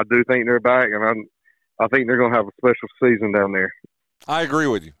 I do think they're back, and I think they're going to have a special season down there. I agree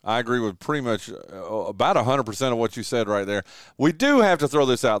with you. I agree with pretty much about 100% of what you said right there. We do have to throw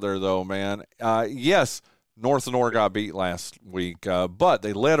this out there, though, man. Yes, North Lenoir got beat last week, but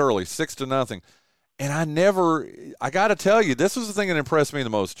they led early, 6-0. And I got to tell you, this was the thing that impressed me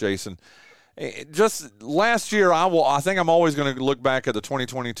the most, Jason. Just last year, I think I'm always going to look back at the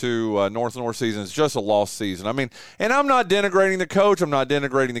 2022 North Lenoir season as just a lost season. I mean, and I'm not denigrating the coach. I'm not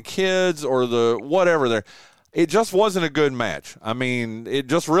denigrating the kids or the whatever there. It just wasn't a good match. I mean, it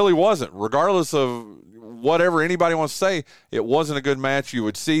just really wasn't. Regardless of whatever anybody wants to say, it wasn't a good match. You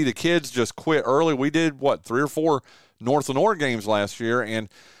would see the kids just quit early. We did, 3 or 4 North Lenoir games last year, and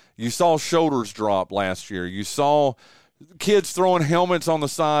you saw shoulders drop last year. You saw kids throwing helmets on the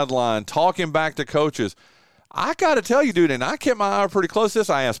sideline, talking back to coaches. I got to tell you, dude, and I kept my eye pretty close to this.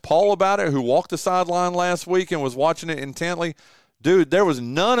 I asked Paul about it, who walked the sideline last week and was watching it intently. Dude, there was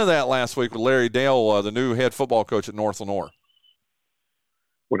none of that last week with Larry Dale, the new head football coach at North Lenoir.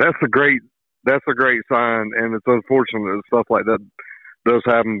 Well, that's a great sign, and it's unfortunate that stuff like that does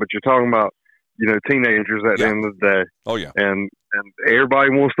happen. But you're talking about, teenagers at the end of the day. Oh yeah, and everybody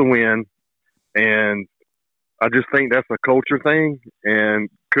wants to win, and I just think that's a culture thing. And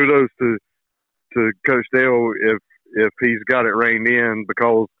kudos to Coach Dale if he's got it reined in,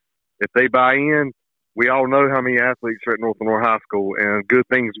 because if they buy in. We all know how many athletes are at North Lenoir High School, and good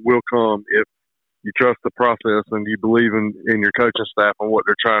things will come if you trust the process and you believe in your coaching staff and what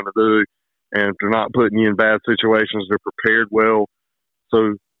they're trying to do, and if they're not putting you in bad situations, they're prepared well.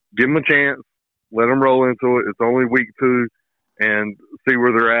 So give them a chance, let them roll into it. It's only week 2, and see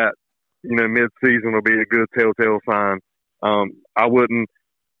where they're at. Mid-season will be a good telltale sign. I wouldn't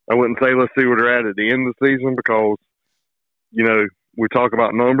say let's see where they're at the end of the season, because we talk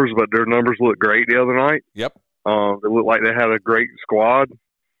about numbers, but their numbers look great the other night. Yep. They look like they had a great squad.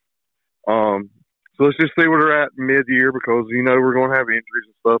 So let's just see where they're at mid-year, because, we're going to have injuries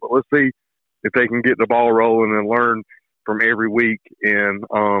and stuff. But let's see if they can get the ball rolling and learn from every week and,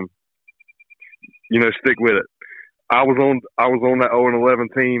 stick with it. I was on that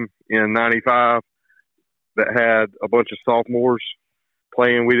 0-11 team in 95 that had a bunch of sophomores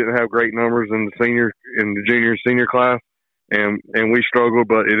playing. We didn't have great numbers in the junior and senior class. And we struggled,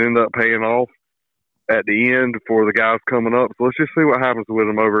 but it ended up paying off at the end for the guys coming up. So let's just see what happens with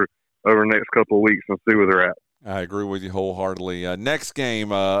them over the next couple of weeks and see where they're at. I agree with you wholeheartedly. Next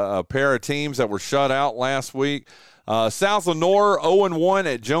game, a pair of teams that were shut out last week. South Lenoir 0-1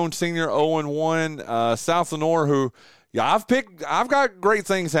 at Jones Senior 0-1. South Lenoir, who I've got great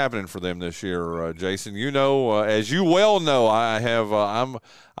things happening for them this year, Jason. As you well know, I have.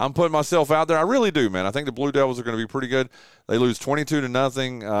 I'm putting myself out there. I really do, man. I think the Blue Devils are going to be pretty good. They lose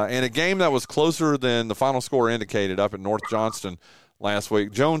 22-0 in a game that was closer than the final score indicated up at North Johnston last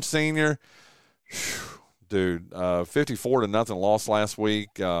week. Jones Senior, dude, 54-0 loss last week.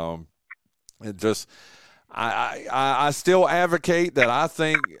 I still advocate that I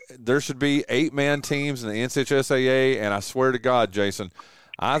think there should be 8-man teams in the NCHSAA, and I swear to God, Jason,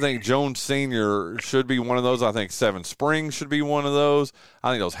 I think Jones Senior should be one of those. I think Seven Springs should be one of those.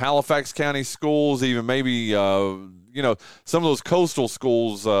 I think those Halifax County schools, even maybe some of those coastal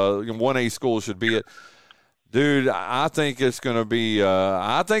schools, 1A schools should be it. Dude, I think it's going to be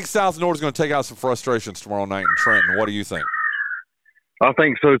I think South Lenoir is going to take out some frustrations tomorrow night in Trenton. What do you think? I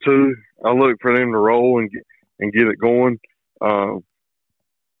think so too. I look for them to roll and get it going.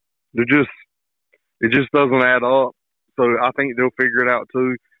 It just doesn't add up. So I think they'll figure it out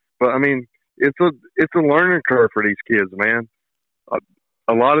too. But I mean, it's a learning curve for these kids, man.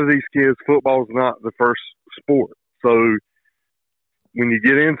 A lot of these kids, football's not the first sport. So when you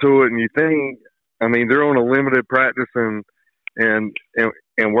get into it and you think, I mean, they're on a limited practice and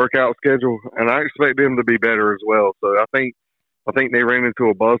workout schedule, and I expect them to be better as well. So I think they ran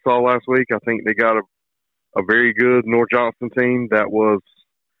into a buzzsaw last week. I think they got a very good North Johnston team that was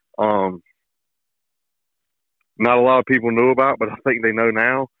not a lot of people knew about, but I think they know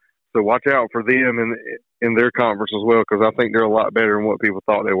now. So watch out for them in their conference as well, because I think they're a lot better than what people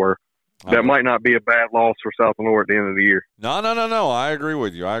thought they were. That might not be a bad loss for South Lenore at the end of the year. No. I agree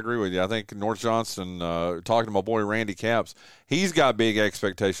with you. I think North Johnston, talking to my boy Randy Capps, he's got big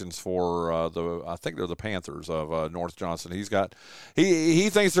expectations for I think they're the Panthers of North Johnston. He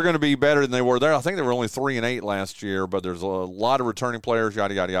thinks they're going to be better than they were there. I think they were only 3-8 last year, but there's a lot of returning players,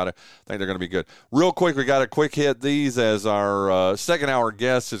 yada, yada, yada. I think they're going to be good. Real quick, we got a quick hit these as our second hour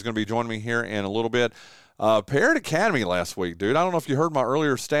guest is going to be joining me here in a little bit. Parrott Academy last week, dude. I don't know if you heard my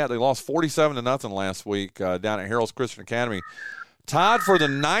earlier stat. They lost 47-0 last week down at Harold's Christian Academy. Tied for the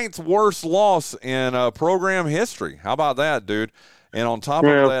 9th worst loss in program history. How about that, dude? And on top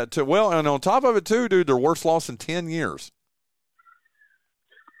of that, too, dude, their worst loss in 10 years.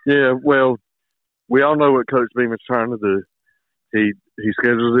 Yeah, well, we all know what Coach Beam is trying to do. He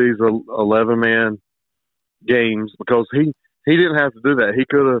schedules these 11-man games because he didn't have to do that. He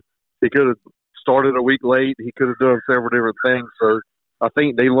could have started a week late. He could have done several different things. So I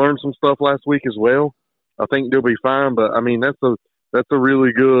think they learned some stuff last week as well. I think they'll be fine. But I mean, that's a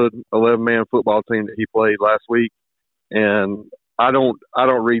really good 11-man football team that he played last week. And I don't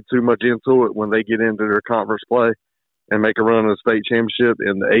read too much into it when they get into their conference play and make a run of the state championship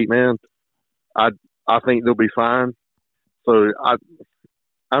in the 8-man. I think they'll be fine. So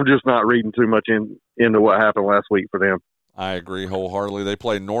I'm just not reading too much into what happened last week for them. I agree wholeheartedly. They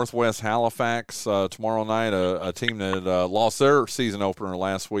play Northwest Halifax tomorrow night, a team that lost their season opener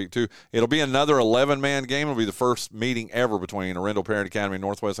last week, too. It'll be another 11-man game. It'll be the first meeting ever between Arundel Parrott Academy and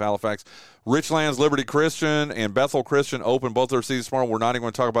Northwest Halifax. Richlands Liberty Christian and Bethel Christian open both their seasons tomorrow. We're not even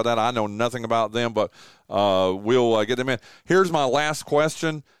going to talk about that. I know nothing about them, but we'll get them in. Here's my last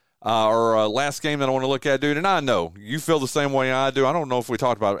question. Last game that I want to look at, dude, and I know you feel the same way I do. I don't know if we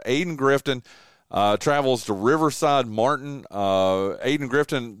talked about it. Aiden Grifton travels to Riverside Martin. Aiden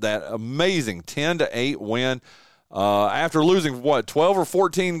Grifton, that amazing 10-8 win. After losing, 12 or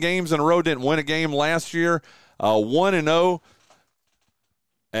 14 games in a row, didn't win a game last year. 1-0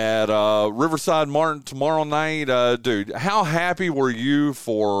 at Riverside Martin tomorrow night. Dude, how happy were you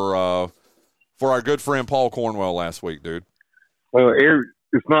for our good friend Paul Cornwell last week, dude? Well,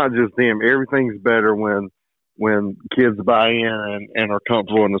 it's not just them. Everything's better when kids buy in and are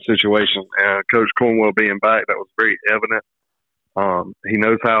comfortable in the situation. Coach Cornwell being back, that was very evident. He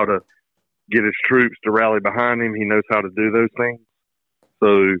knows how to get his troops to rally behind him. He knows how to do those things.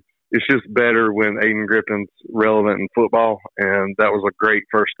 So it's just better when Aiden Grifton's relevant in football, and that was a great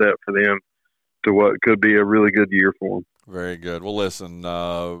first step for them to what could be a really good year for them. Very good. Well, listen,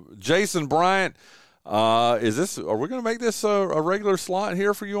 Jason Bryant, are we going to make this a regular slot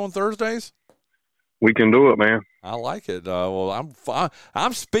here for you on Thursdays? We can do it, man. I like it. I'm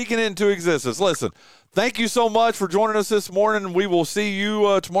speaking it into existence. Listen, thank you so much for joining us this morning. We will see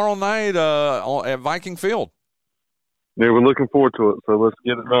you tomorrow night at Viking Field. Yeah, we're looking forward to it, so let's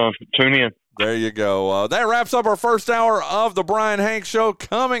get it done. Tune in. There you go. That wraps up our first hour of the Bryan Hanks Show.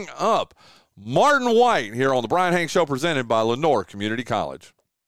 Coming up, Martin White here on the Bryan Hanks Show presented by Lenore Community College.